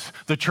because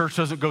the church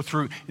doesn't go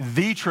through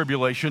the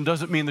tribulation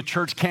doesn't mean the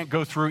church can't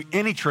go through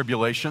any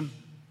tribulation.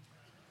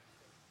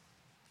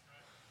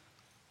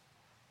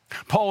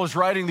 Paul is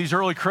writing these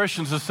early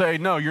Christians to say,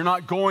 no, you're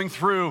not going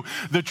through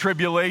the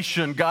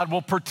tribulation. God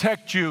will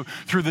protect you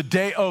through the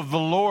day of the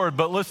Lord.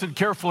 But listen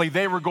carefully,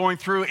 they were going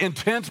through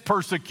intense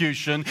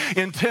persecution,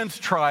 intense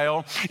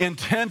trial,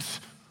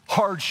 intense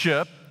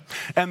hardship,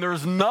 and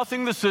there's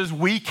nothing that says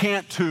we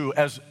can't too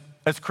as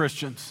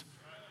Christians.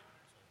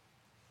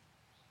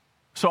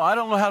 So I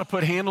don't know how to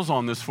put handles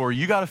on this for you.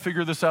 You got to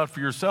figure this out for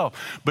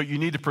yourself, but you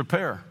need to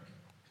prepare.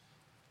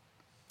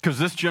 Because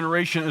this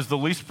generation is the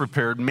least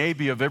prepared,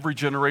 maybe, of every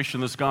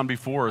generation that's gone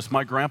before us.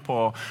 My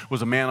grandpa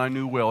was a man I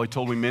knew well. He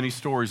told me many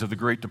stories of the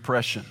Great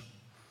Depression.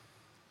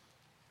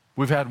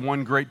 We've had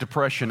one Great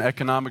Depression,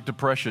 economic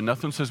depression.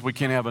 Nothing says we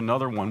can't have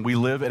another one. We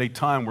live at a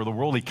time where the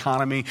world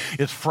economy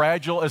is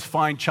fragile as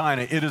fine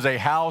china. It is a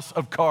house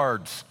of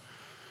cards.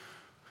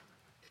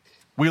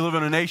 We live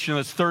in a nation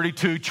that's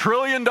 $32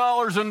 trillion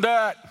in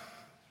debt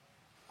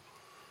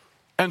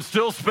and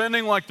still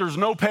spending like there's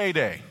no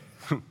payday.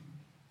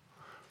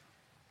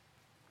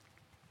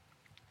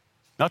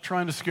 Not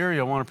trying to scare you,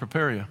 I want to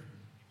prepare you.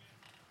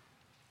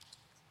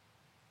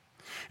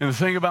 And the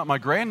thing about my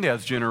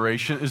granddad's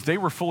generation is they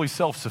were fully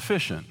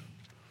self-sufficient.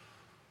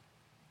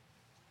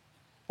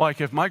 Like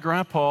if my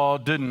grandpa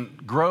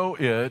didn't grow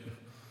it,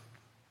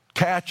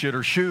 catch it,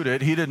 or shoot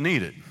it, he didn't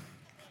eat it.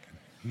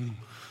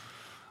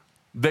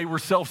 They were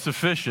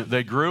self-sufficient.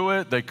 They grew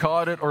it, they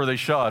caught it, or they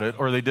shot it,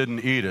 or they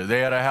didn't eat it. They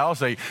had a house,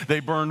 they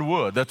burned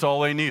wood. That's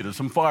all they needed,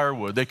 some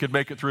firewood. They could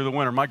make it through the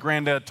winter. My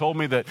granddad told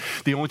me that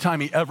the only time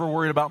he ever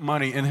worried about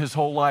money in his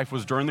whole life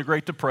was during the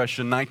Great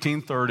Depression,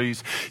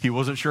 1930s. He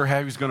wasn't sure how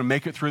he was going to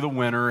make it through the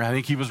winter. I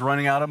think he was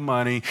running out of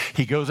money.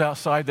 He goes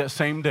outside that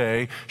same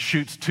day,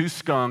 shoots 2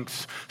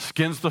 skunks,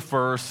 skins the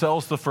fur,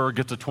 sells the fur,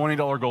 gets a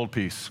 $20 gold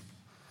piece.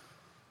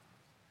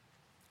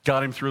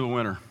 Got him through the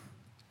winter.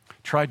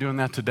 Try doing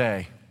that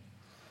today.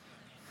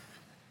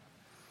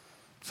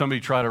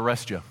 Somebody try to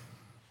arrest you.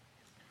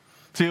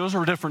 See, those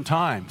are different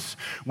times.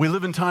 We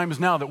live in times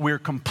now that we're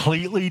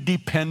completely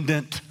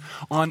dependent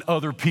on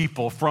other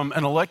people, from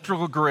an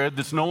electrical grid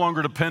that's no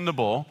longer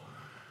dependable.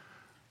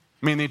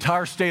 I mean, the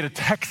entire state of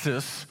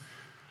Texas,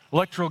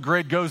 electrical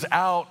grid goes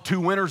out 2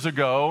 winters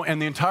ago, and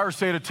the entire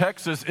state of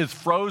Texas is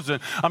frozen.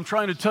 I'm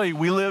trying to tell you,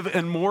 we live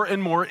in more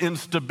and more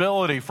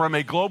instability from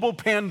a global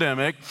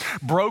pandemic,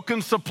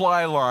 broken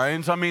supply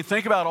lines. I mean,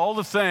 think about all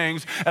the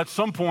things at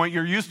some point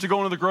you're used to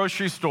going to the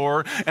grocery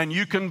store and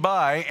you can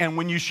buy, and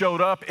when you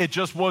showed up, it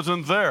just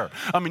wasn't there.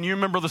 I mean, you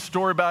remember the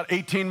story about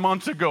 18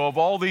 months ago of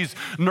all these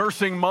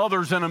nursing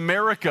mothers in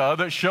America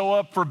that show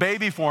up for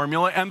baby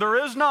formula, and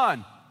there is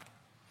none.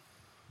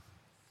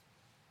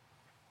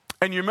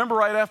 And you remember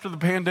right after the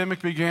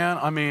pandemic began,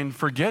 I mean,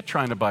 forget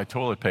trying to buy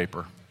toilet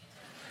paper.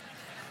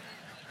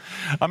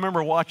 I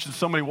remember watching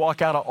somebody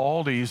walk out of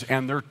Aldi's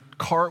and their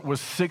cart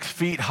was 6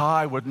 feet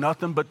high with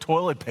nothing but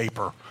toilet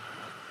paper.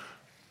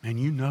 And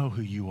you know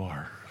who you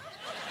are.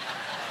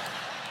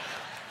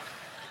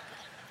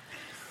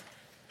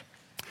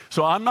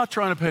 So I'm not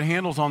trying to put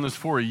handles on this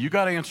for you. You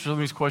got to answer some of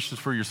these questions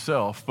for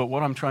yourself. But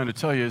what I'm trying to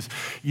tell you is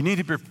you need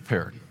to be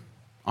prepared.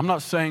 I'm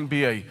not saying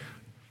be a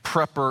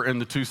prepper in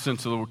the 2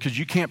 sense of the word, because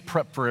you can't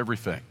prep for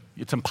everything.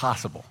 It's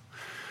impossible.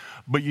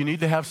 But you need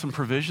to have some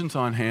provisions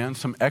on hand,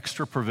 some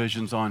extra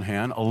provisions on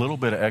hand, a little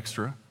bit of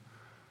extra.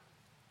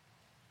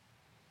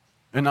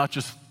 And not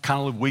just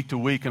kind of live week to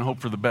week and hope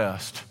for the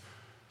best.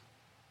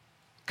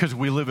 Because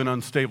we live in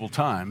unstable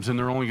times, and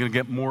they're only going to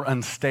get more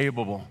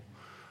unstable.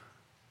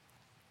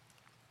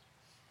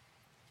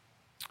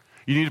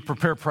 You need to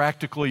prepare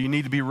practically. You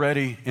need to be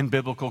ready in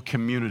biblical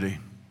community.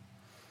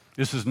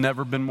 This has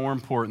never been more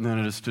important than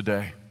it is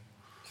today.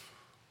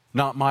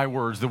 Not my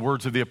words, the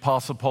words of the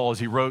Apostle Paul as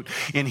he wrote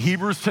in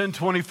Hebrews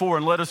 10:24,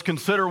 and let us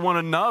consider one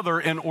another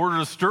in order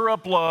to stir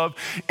up love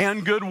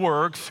and good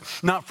works,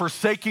 not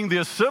forsaking the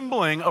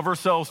assembling of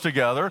ourselves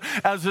together,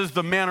 as is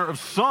the manner of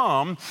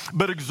some,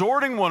 but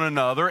exhorting one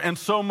another, and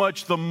so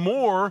much the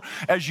more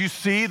as you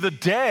see the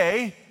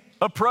day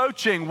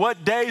approaching.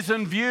 What day's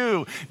in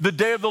view? The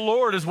day of the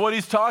Lord is what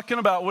he's talking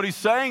about. What he's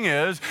saying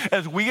is,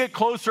 as we get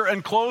closer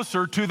and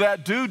closer to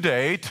that due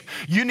date,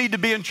 you need to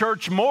be in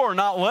church more,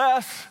 not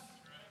less.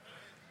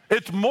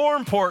 It's more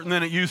important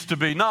than it used to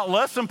be, not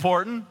less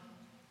important.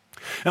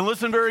 And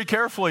listen very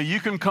carefully.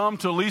 You can come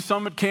to Lee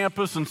Summit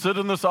campus and sit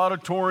in this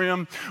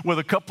auditorium with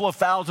a couple of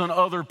thousand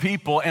other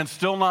people and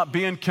still not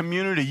be in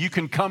community. You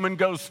can come and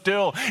go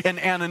still in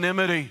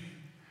anonymity.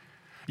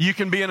 You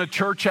can be in a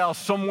church house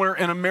somewhere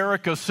in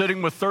America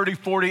sitting with 30,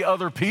 40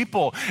 other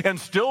people and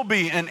still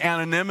be in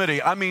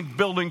anonymity. I mean,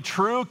 building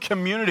true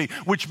community,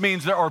 which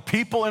means there are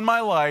people in my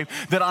life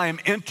that I am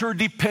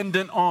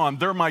interdependent on.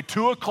 They're my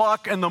 2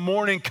 o'clock in the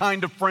morning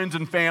kind of friends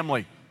and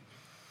family.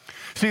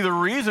 See, the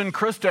reason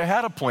Krista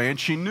had a plan,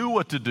 she knew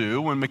what to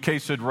do when McKay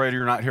said, "Ready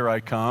or not, here I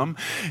come,"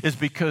 is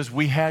because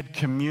we had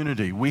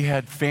community, we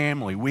had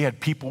family, we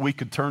had people we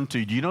could turn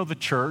to. Do you know the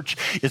church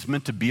is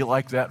meant to be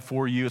like that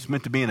for you? It's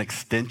meant to be an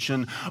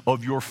extension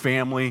of your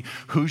family.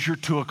 Who's your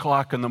 2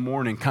 o'clock in the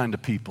morning kind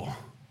of people?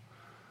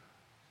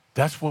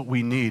 That's what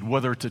we need,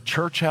 whether it's a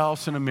church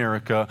house in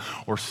America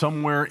or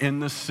somewhere in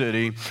the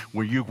city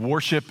where you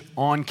worship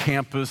on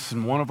campus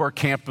in one of our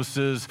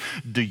campuses.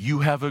 Do you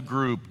have a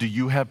group? Do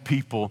you have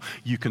people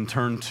you can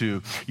turn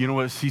to? You know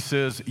what he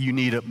says? You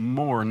need it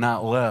more,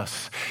 not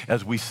less,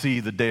 as we see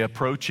the day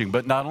approaching.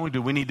 But not only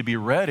do we need to be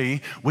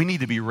ready, we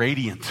need to be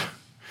radiant.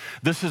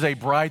 This is a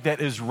bride that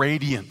is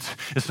radiant.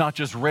 It's not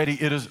just ready,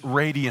 it is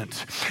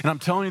radiant. And I'm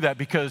telling you that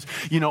because,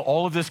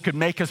 all of this could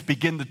make us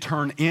begin to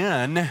turn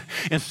in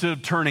instead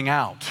of turning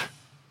out.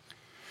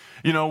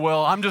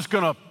 I'm just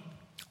going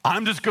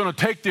to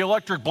take the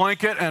electric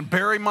blanket and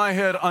bury my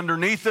head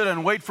underneath it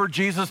and wait for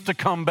Jesus to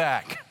come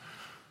back.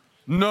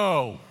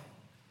 No,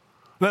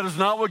 that is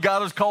not what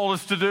God has called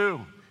us to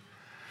do.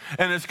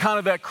 And it's kind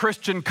of that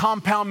Christian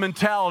compound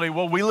mentality.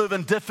 Well, we live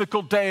in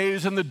difficult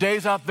days, and the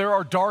days out there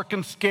are dark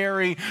and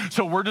scary,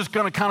 so we're just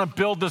going to kind of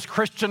build this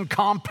Christian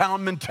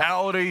compound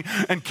mentality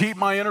and keep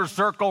my inner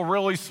circle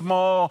really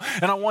small.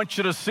 And I want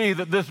you to see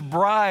that this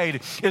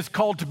bride is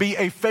called to be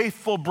a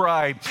faithful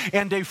bride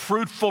and a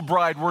fruitful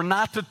bride. We're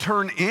not to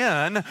turn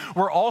in,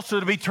 we're also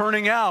to be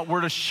turning out.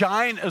 We're to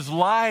shine as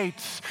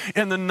lights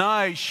in the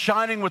night,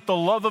 shining with the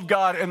love of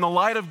God and the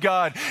light of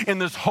God in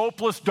this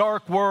hopeless,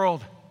 dark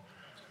world.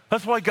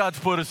 That's why God's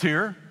put us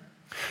here.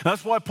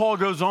 That's why Paul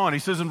goes on. He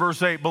says in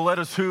verse 8, but let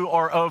us who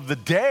are of the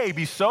day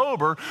be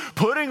sober,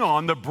 putting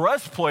on the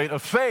breastplate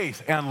of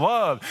faith and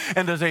love,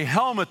 and as a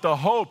helmet the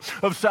hope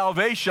of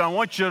salvation. I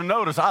want you to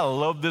notice, I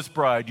love this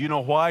bride. You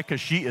know why?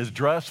 Because she is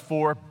dressed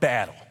for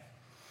battle.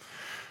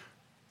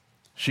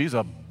 She's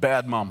a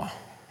bad mama.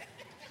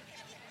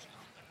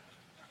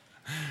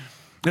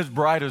 This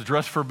bride is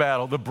dressed for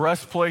battle. The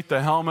breastplate,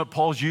 the helmet,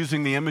 Paul's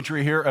using the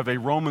imagery here of a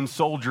Roman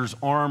soldier's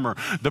armor.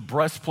 The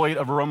breastplate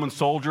of a Roman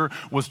soldier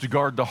was to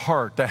guard the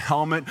heart. The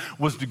helmet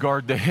was to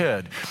guard the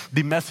head.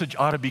 The message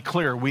ought to be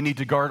clear. We need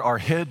to guard our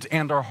heads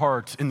and our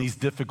hearts in these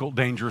difficult,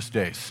 dangerous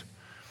days.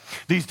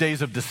 These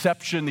days of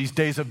deception, these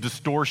days of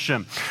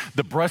distortion.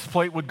 The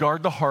breastplate would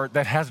guard the heart.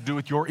 That has to do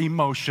with your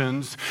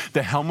emotions.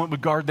 The helmet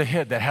would guard the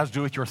head. That has to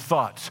do with your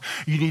thoughts.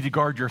 You need to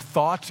guard your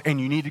thoughts and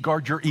you need to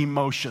guard your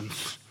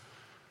emotions.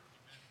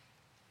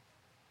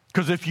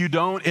 Because if you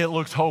don't, it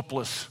looks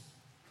hopeless.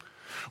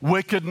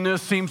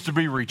 Wickedness seems to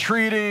be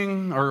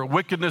retreating, or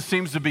wickedness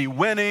seems to be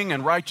winning,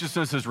 and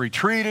righteousness is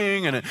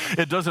retreating, and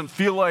it doesn't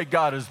feel like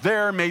God is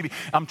there. Maybe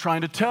I'm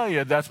trying to tell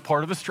you that's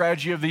part of the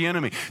strategy of the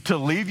enemy, to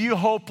leave you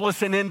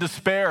hopeless and in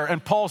despair.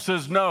 And Paul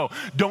says, no,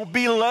 don't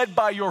be led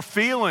by your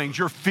feelings.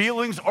 Your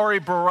feelings are a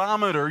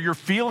barometer. Your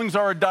feelings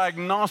are a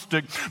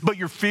diagnostic, but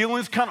your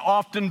feelings can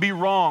often be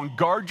wrong.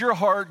 Guard your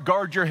heart,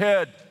 guard your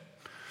head.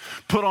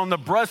 Put on the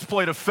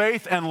breastplate of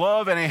faith and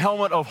love and a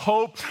helmet of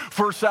hope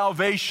for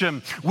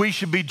salvation. We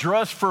should be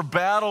dressed for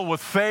battle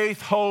with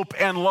faith, hope,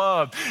 and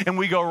love. And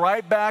we go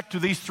right back to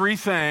these three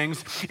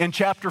things in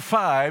chapter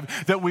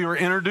 5 that we were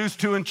introduced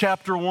to in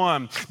chapter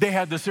 1. They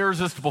had this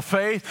irresistible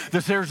faith,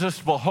 this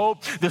irresistible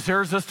hope, this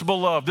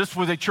irresistible love. This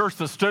was a church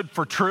that stood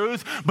for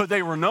truth, but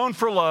they were known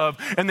for love,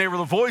 and they were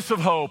the voice of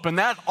hope. And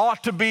that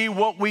ought to be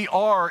what we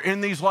are in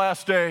these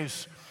last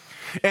days.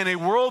 In a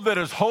world that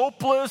is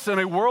hopeless, in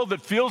a world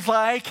that feels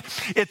like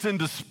it's in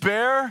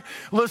despair,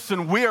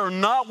 listen, we are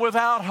not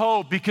without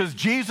hope because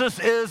Jesus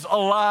is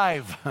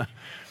alive.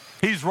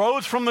 He's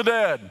rose from the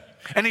dead,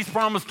 and he's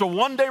promised to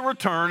one day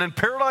return, and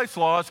paradise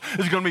lost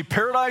is going to be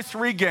paradise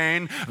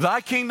regained.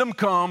 Thy kingdom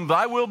come,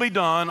 thy will be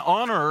done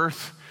on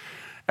earth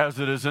as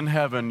it is in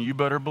heaven. You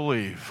better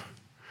believe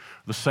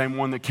the same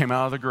one that came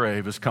out of the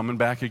grave is coming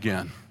back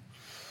again.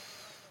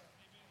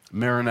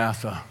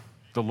 Maranatha,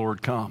 the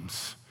Lord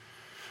comes.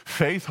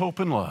 Faith, hope,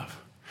 and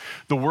love.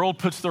 The world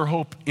puts their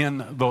hope in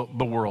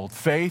the world.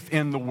 Faith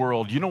in the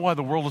world. You know why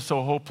the world is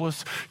so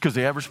hopeless? Because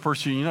the average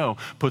person you know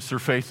puts their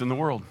faith in the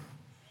world.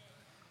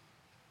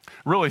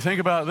 Really, think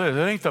about this. It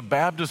ain't the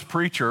Baptist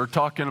preacher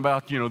talking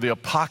about, the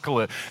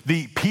apocalypse.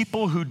 The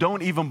people who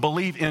don't even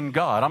believe in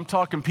God. I'm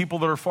talking people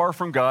that are far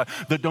from God,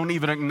 that don't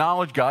even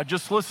acknowledge God.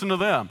 Just listen to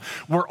them.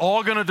 We're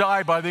all going to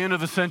die by the end of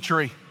the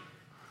century.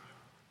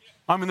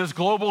 This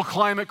global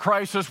climate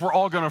crisis, we're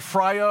all going to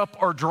fry up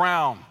or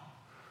drown.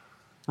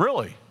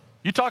 Really?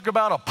 You talk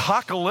about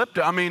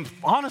apocalyptic,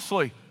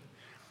 honestly.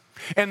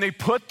 And they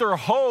put their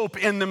hope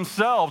in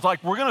themselves,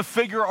 like we're going to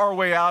figure our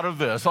way out of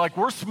this. Like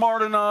we're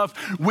smart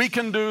enough, we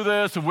can do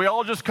this, if we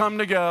all just come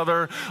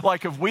together.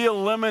 Like if we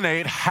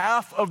eliminate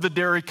half of the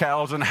dairy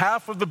cows and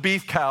half of the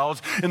beef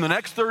cows in the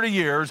next 30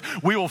 years,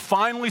 we will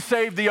finally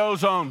save the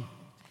ozone.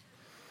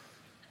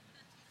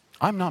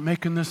 I'm not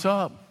making this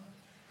up.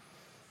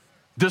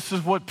 This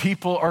is what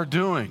people are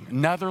doing.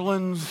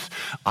 Netherlands,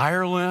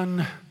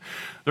 Ireland,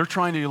 they're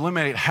trying to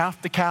eliminate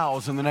half the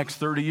cows in the next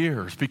 30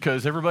 years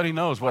because everybody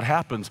knows what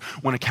happens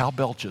when a cow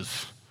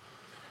belches.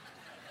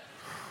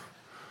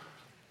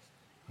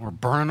 We're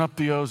burning up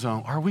the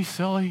ozone. Are we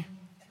silly?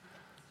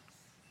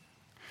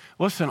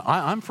 Listen,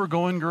 I'm for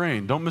going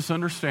green. Don't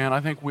misunderstand. I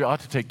think we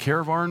ought to take care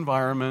of our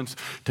environments,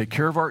 take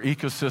care of our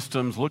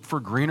ecosystems, look for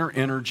greener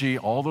energy,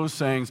 all those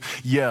things.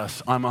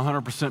 Yes, I'm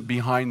 100%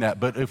 behind that.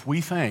 But if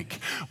we think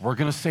we're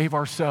going to save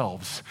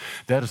ourselves,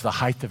 that is the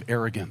height of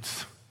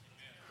arrogance.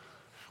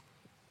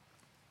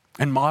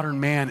 And modern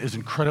man is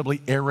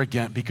incredibly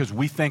arrogant because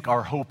we think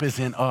our hope is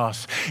in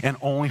us and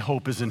only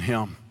hope is in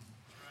him.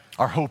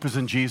 Our hope is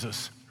in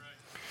Jesus.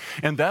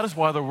 And that is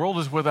why the world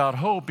is without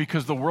hope,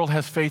 because the world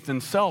has faith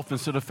in self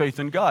instead of faith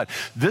in God.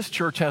 This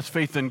church has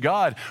faith in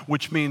God,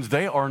 which means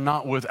they are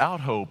not without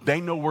hope. They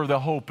know where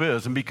the hope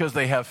is. And because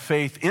they have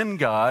faith in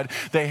God,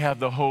 they have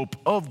the hope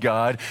of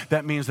God.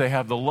 That means they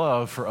have the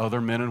love for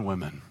other men and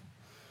women.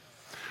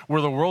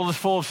 Where the world is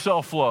full of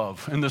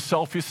self-love, in the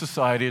selfish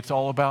society, it's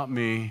all about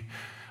me,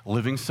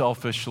 living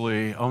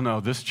selfishly. Oh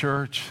no, this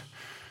church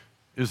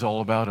is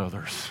all about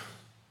others.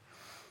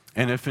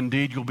 And if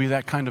indeed you'll be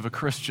that kind of a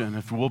Christian,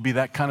 if we'll be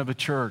that kind of a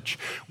church,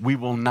 we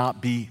will not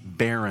be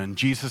barren.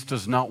 Jesus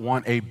does not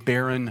want a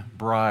barren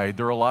bride.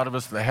 There are a lot of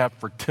us that have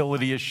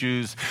fertility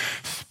issues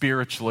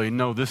spiritually.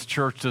 No, this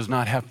church does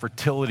not have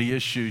fertility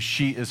issues.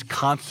 She is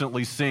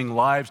constantly seeing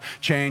lives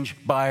changed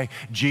by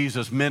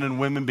Jesus, men and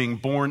women being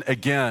born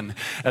again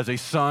as a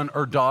son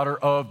or daughter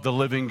of the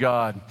living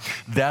God.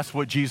 That's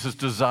what Jesus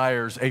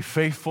desires, a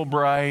faithful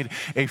bride,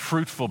 a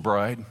fruitful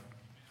bride.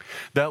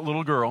 That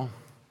little girl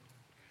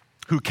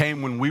who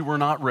came when we were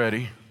not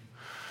ready,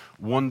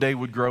 one day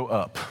would grow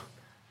up.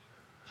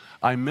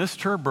 I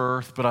missed her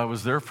birth, but I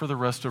was there for the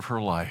rest of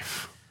her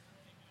life.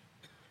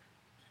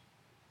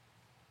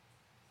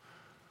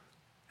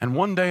 And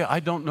one day, I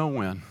don't know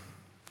when,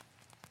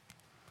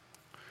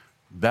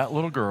 that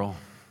little girl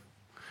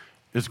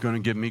is going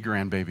to give me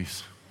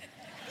grandbabies.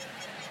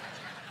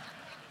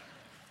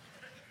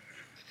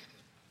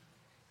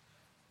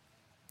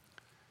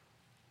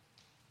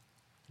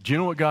 Do you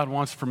know what God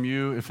wants from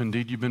you if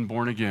indeed you've been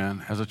born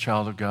again as a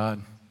child of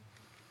God?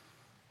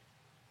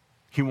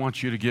 He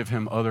wants you to give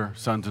him other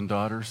sons and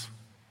daughters.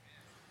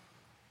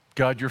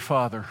 God, your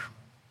Father,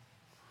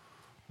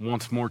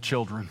 wants more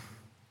children.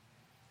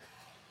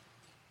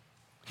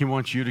 He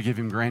wants you to give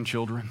him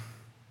grandchildren.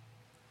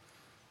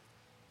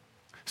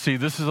 See,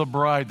 this is a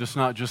bride that's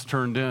not just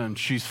turned in.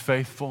 She's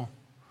faithful.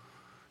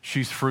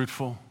 She's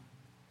fruitful.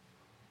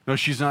 No,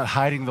 she's not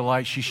hiding the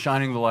light. She's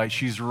shining the light.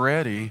 She's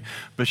ready,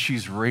 but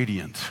she's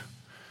radiant.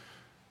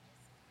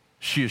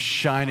 She is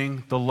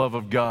shining the love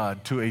of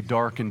God to a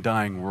dark and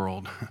dying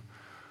world.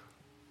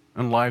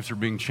 And lives are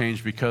being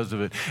changed because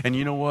of it. And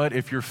you know what?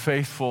 If you're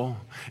faithful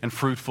and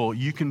fruitful,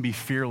 you can be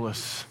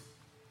fearless.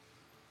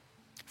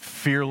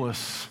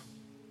 Fearless.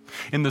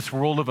 In this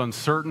world of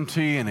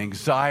uncertainty and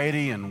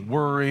anxiety and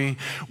worry,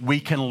 we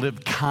can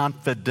live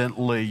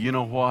confidently. You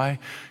know why?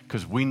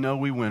 Because we know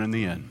we win in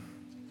the end.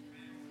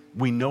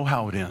 We know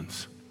how it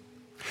ends.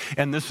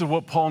 And this is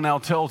what Paul now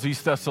tells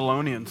these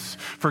Thessalonians.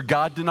 For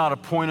God did not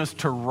appoint us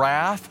to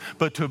wrath,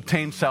 but to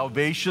obtain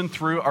salvation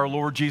through our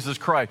Lord Jesus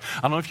Christ.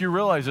 I don't know if you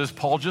realize this,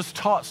 Paul just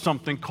taught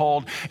something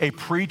called a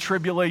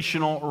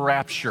pre-tribulational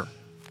rapture.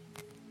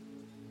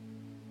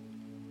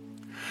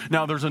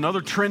 Now, there's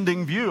another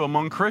trending view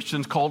among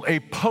Christians called a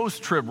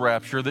post-trib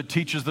rapture that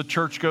teaches the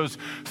church goes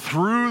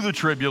through the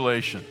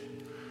tribulation.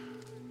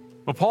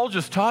 But Paul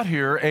just taught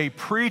here a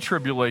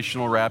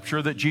pre-tribulational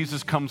rapture that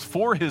Jesus comes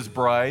for his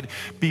bride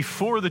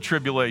before the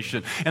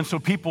tribulation. And so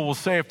people will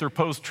say if they're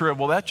post-trib,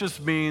 well, that just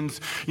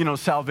means,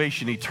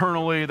 salvation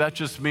eternally. That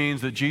just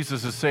means that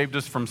Jesus has saved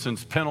us from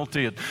sin's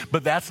penalty.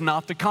 But that's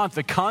not the context.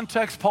 The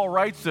context Paul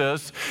writes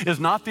this is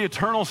not the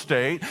eternal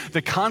state.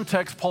 The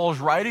context Paul is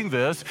writing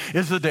this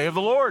is the day of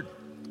the Lord.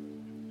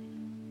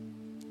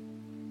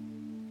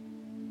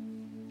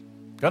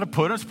 Got to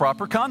put in its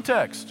proper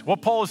context.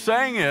 What Paul is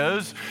saying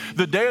is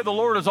the day of the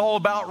Lord is all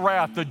about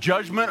wrath, the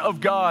judgment of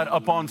God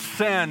upon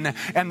sin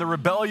and the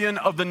rebellion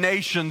of the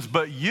nations.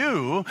 But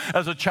you,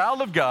 as a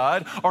child of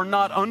God, are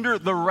not under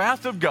the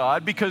wrath of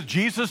God because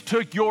Jesus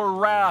took your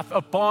wrath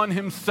upon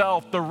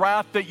himself, the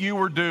wrath that you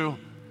were due.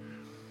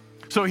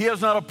 So he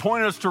has not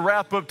appointed us to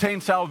wrath but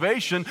obtain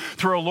salvation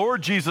through our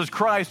Lord Jesus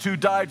Christ, who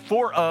died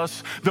for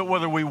us, that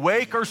whether we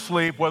wake or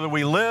sleep, whether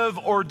we live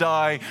or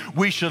die,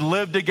 we should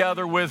live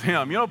together with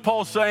him. You know what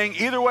Paul's saying?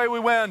 Either way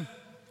we win.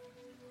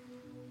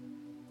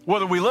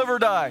 Whether we live or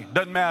die,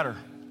 doesn't matter.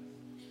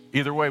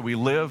 Either way, we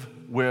live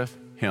with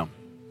him.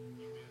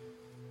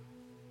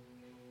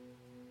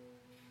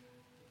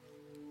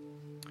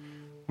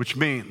 Which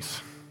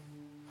means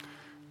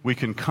we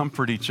can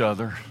comfort each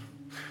other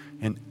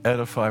and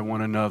edify one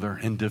another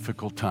in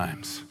difficult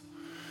times,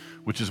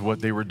 which is what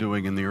they were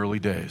doing in the early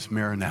days.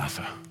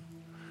 Maranatha,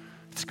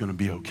 it's going to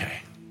be okay.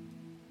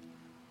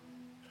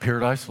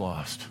 Paradise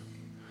lost,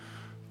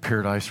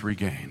 paradise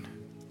regained.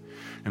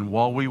 And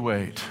while we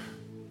wait,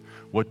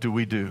 what do?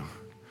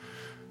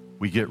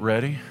 We get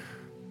ready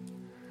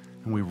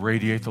and we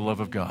radiate the love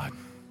of God.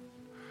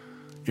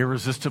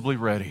 Irresistibly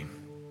ready,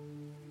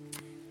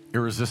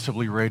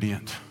 irresistibly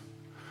radiant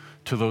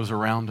to those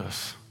around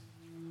us.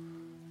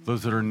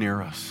 Those that are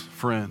near us,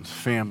 friends,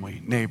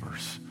 family,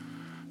 neighbors,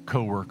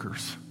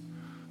 co-workers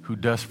who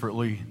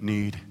desperately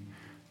need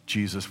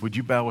Jesus. Would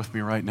you bow with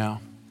me right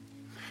now?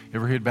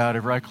 Every head bowed,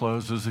 every eye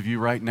closed. Those of you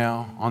right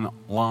now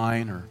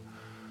online or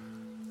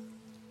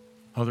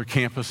other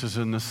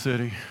campuses in this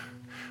city,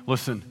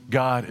 listen,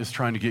 God is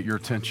trying to get your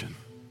attention.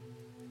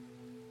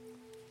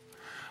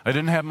 I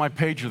didn't have my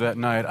pager that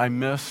night. I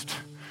missed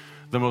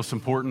the most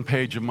important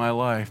page of my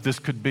life. This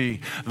could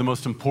be the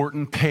most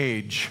important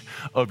page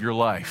of your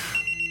life.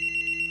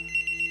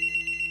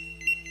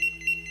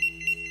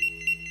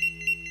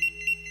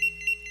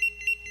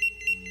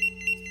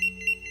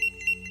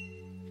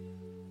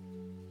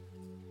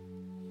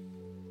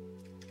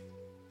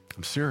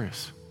 I'm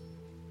serious.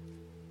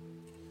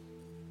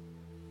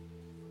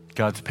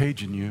 God's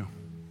paging you.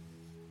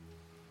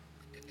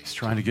 He's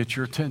trying to get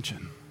your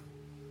attention.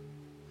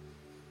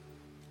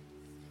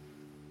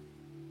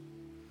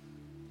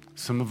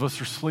 Some of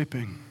us are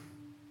sleeping.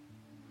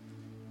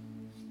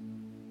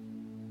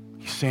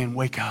 He's saying,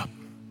 wake up.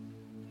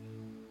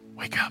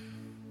 Wake up.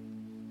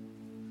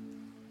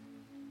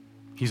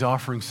 He's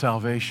offering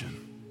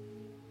salvation.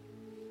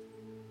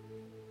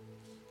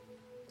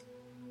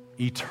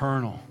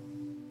 Eternal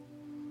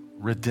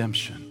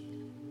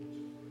redemption.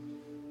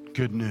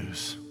 Good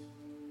news.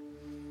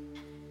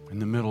 In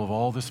the middle of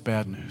all this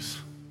bad news.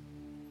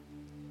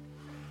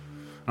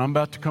 And I'm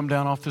about to come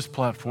down off this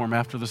platform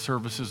after the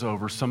service is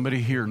over.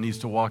 Somebody here needs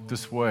to walk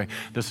this way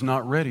that's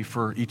not ready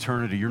for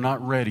eternity. You're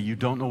not ready. You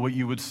don't know what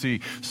you would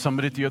see.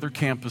 Somebody at the other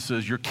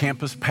campuses, your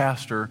campus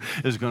pastor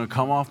is going to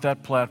come off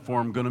that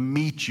platform, going to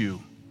meet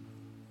you.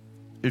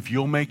 If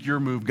you'll make your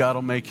move, God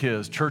will make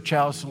his. Church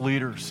house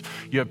leaders,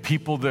 you have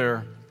people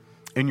there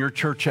in your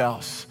church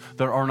house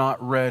that are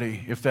not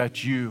ready. If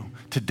that's you,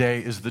 today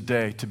is the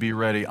day to be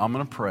ready. I'm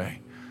going to pray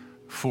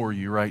for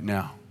you right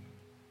now.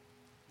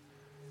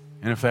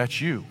 And if that's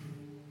you,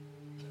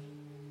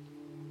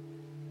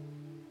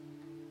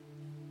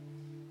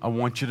 I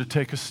want you to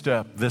take a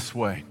step this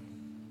way,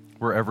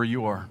 wherever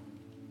you are.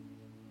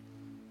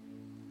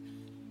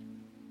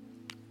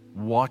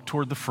 Walk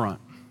toward the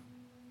front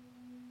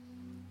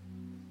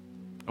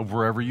of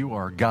wherever you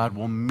are. God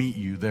will meet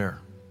you there.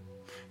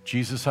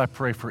 Jesus, I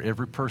pray for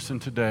every person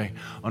today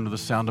under the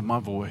sound of my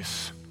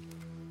voice,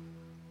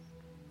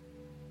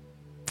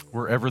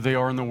 wherever they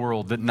are in the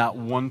world, that not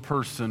one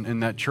person in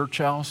that church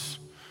house,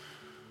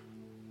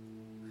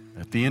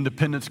 at the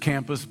Independence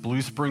campus,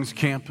 Blue Springs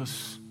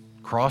campus,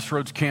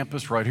 Crossroads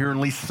campus, right here in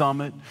Lee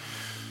Summit,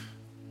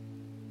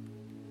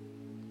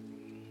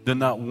 that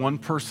not one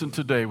person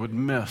today would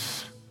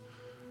miss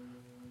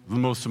the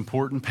most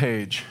important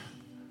page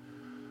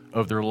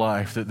of their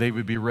life, that they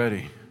would be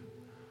ready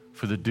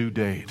for the due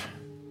date,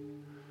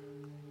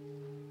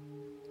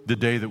 the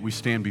day that we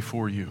stand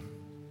before you.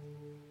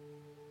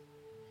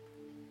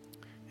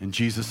 In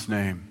Jesus'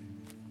 name,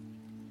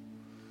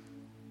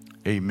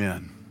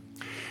 amen.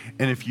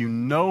 And if you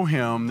know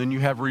him, then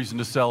you have reason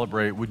to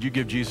celebrate. Would you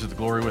give Jesus the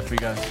glory with me,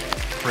 guys?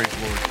 Praise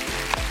the Lord.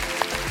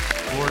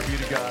 Glory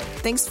be to God.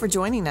 Thanks for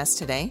joining us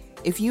today.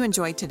 If you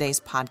enjoyed today's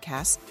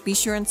podcast, be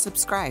sure and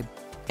subscribe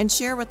and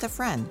share with a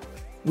friend.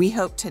 We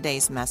hope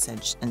today's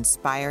message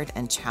inspired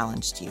and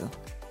challenged you.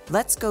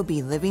 Let's go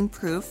be living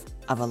proof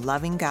of a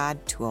loving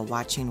God to a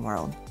watching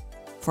world.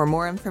 For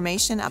more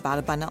information about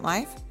Abundant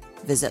Life,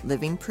 visit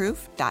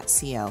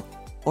livingproof.co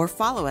or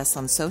follow us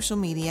on social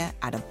media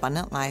at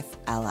Abundant Life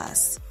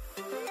LS.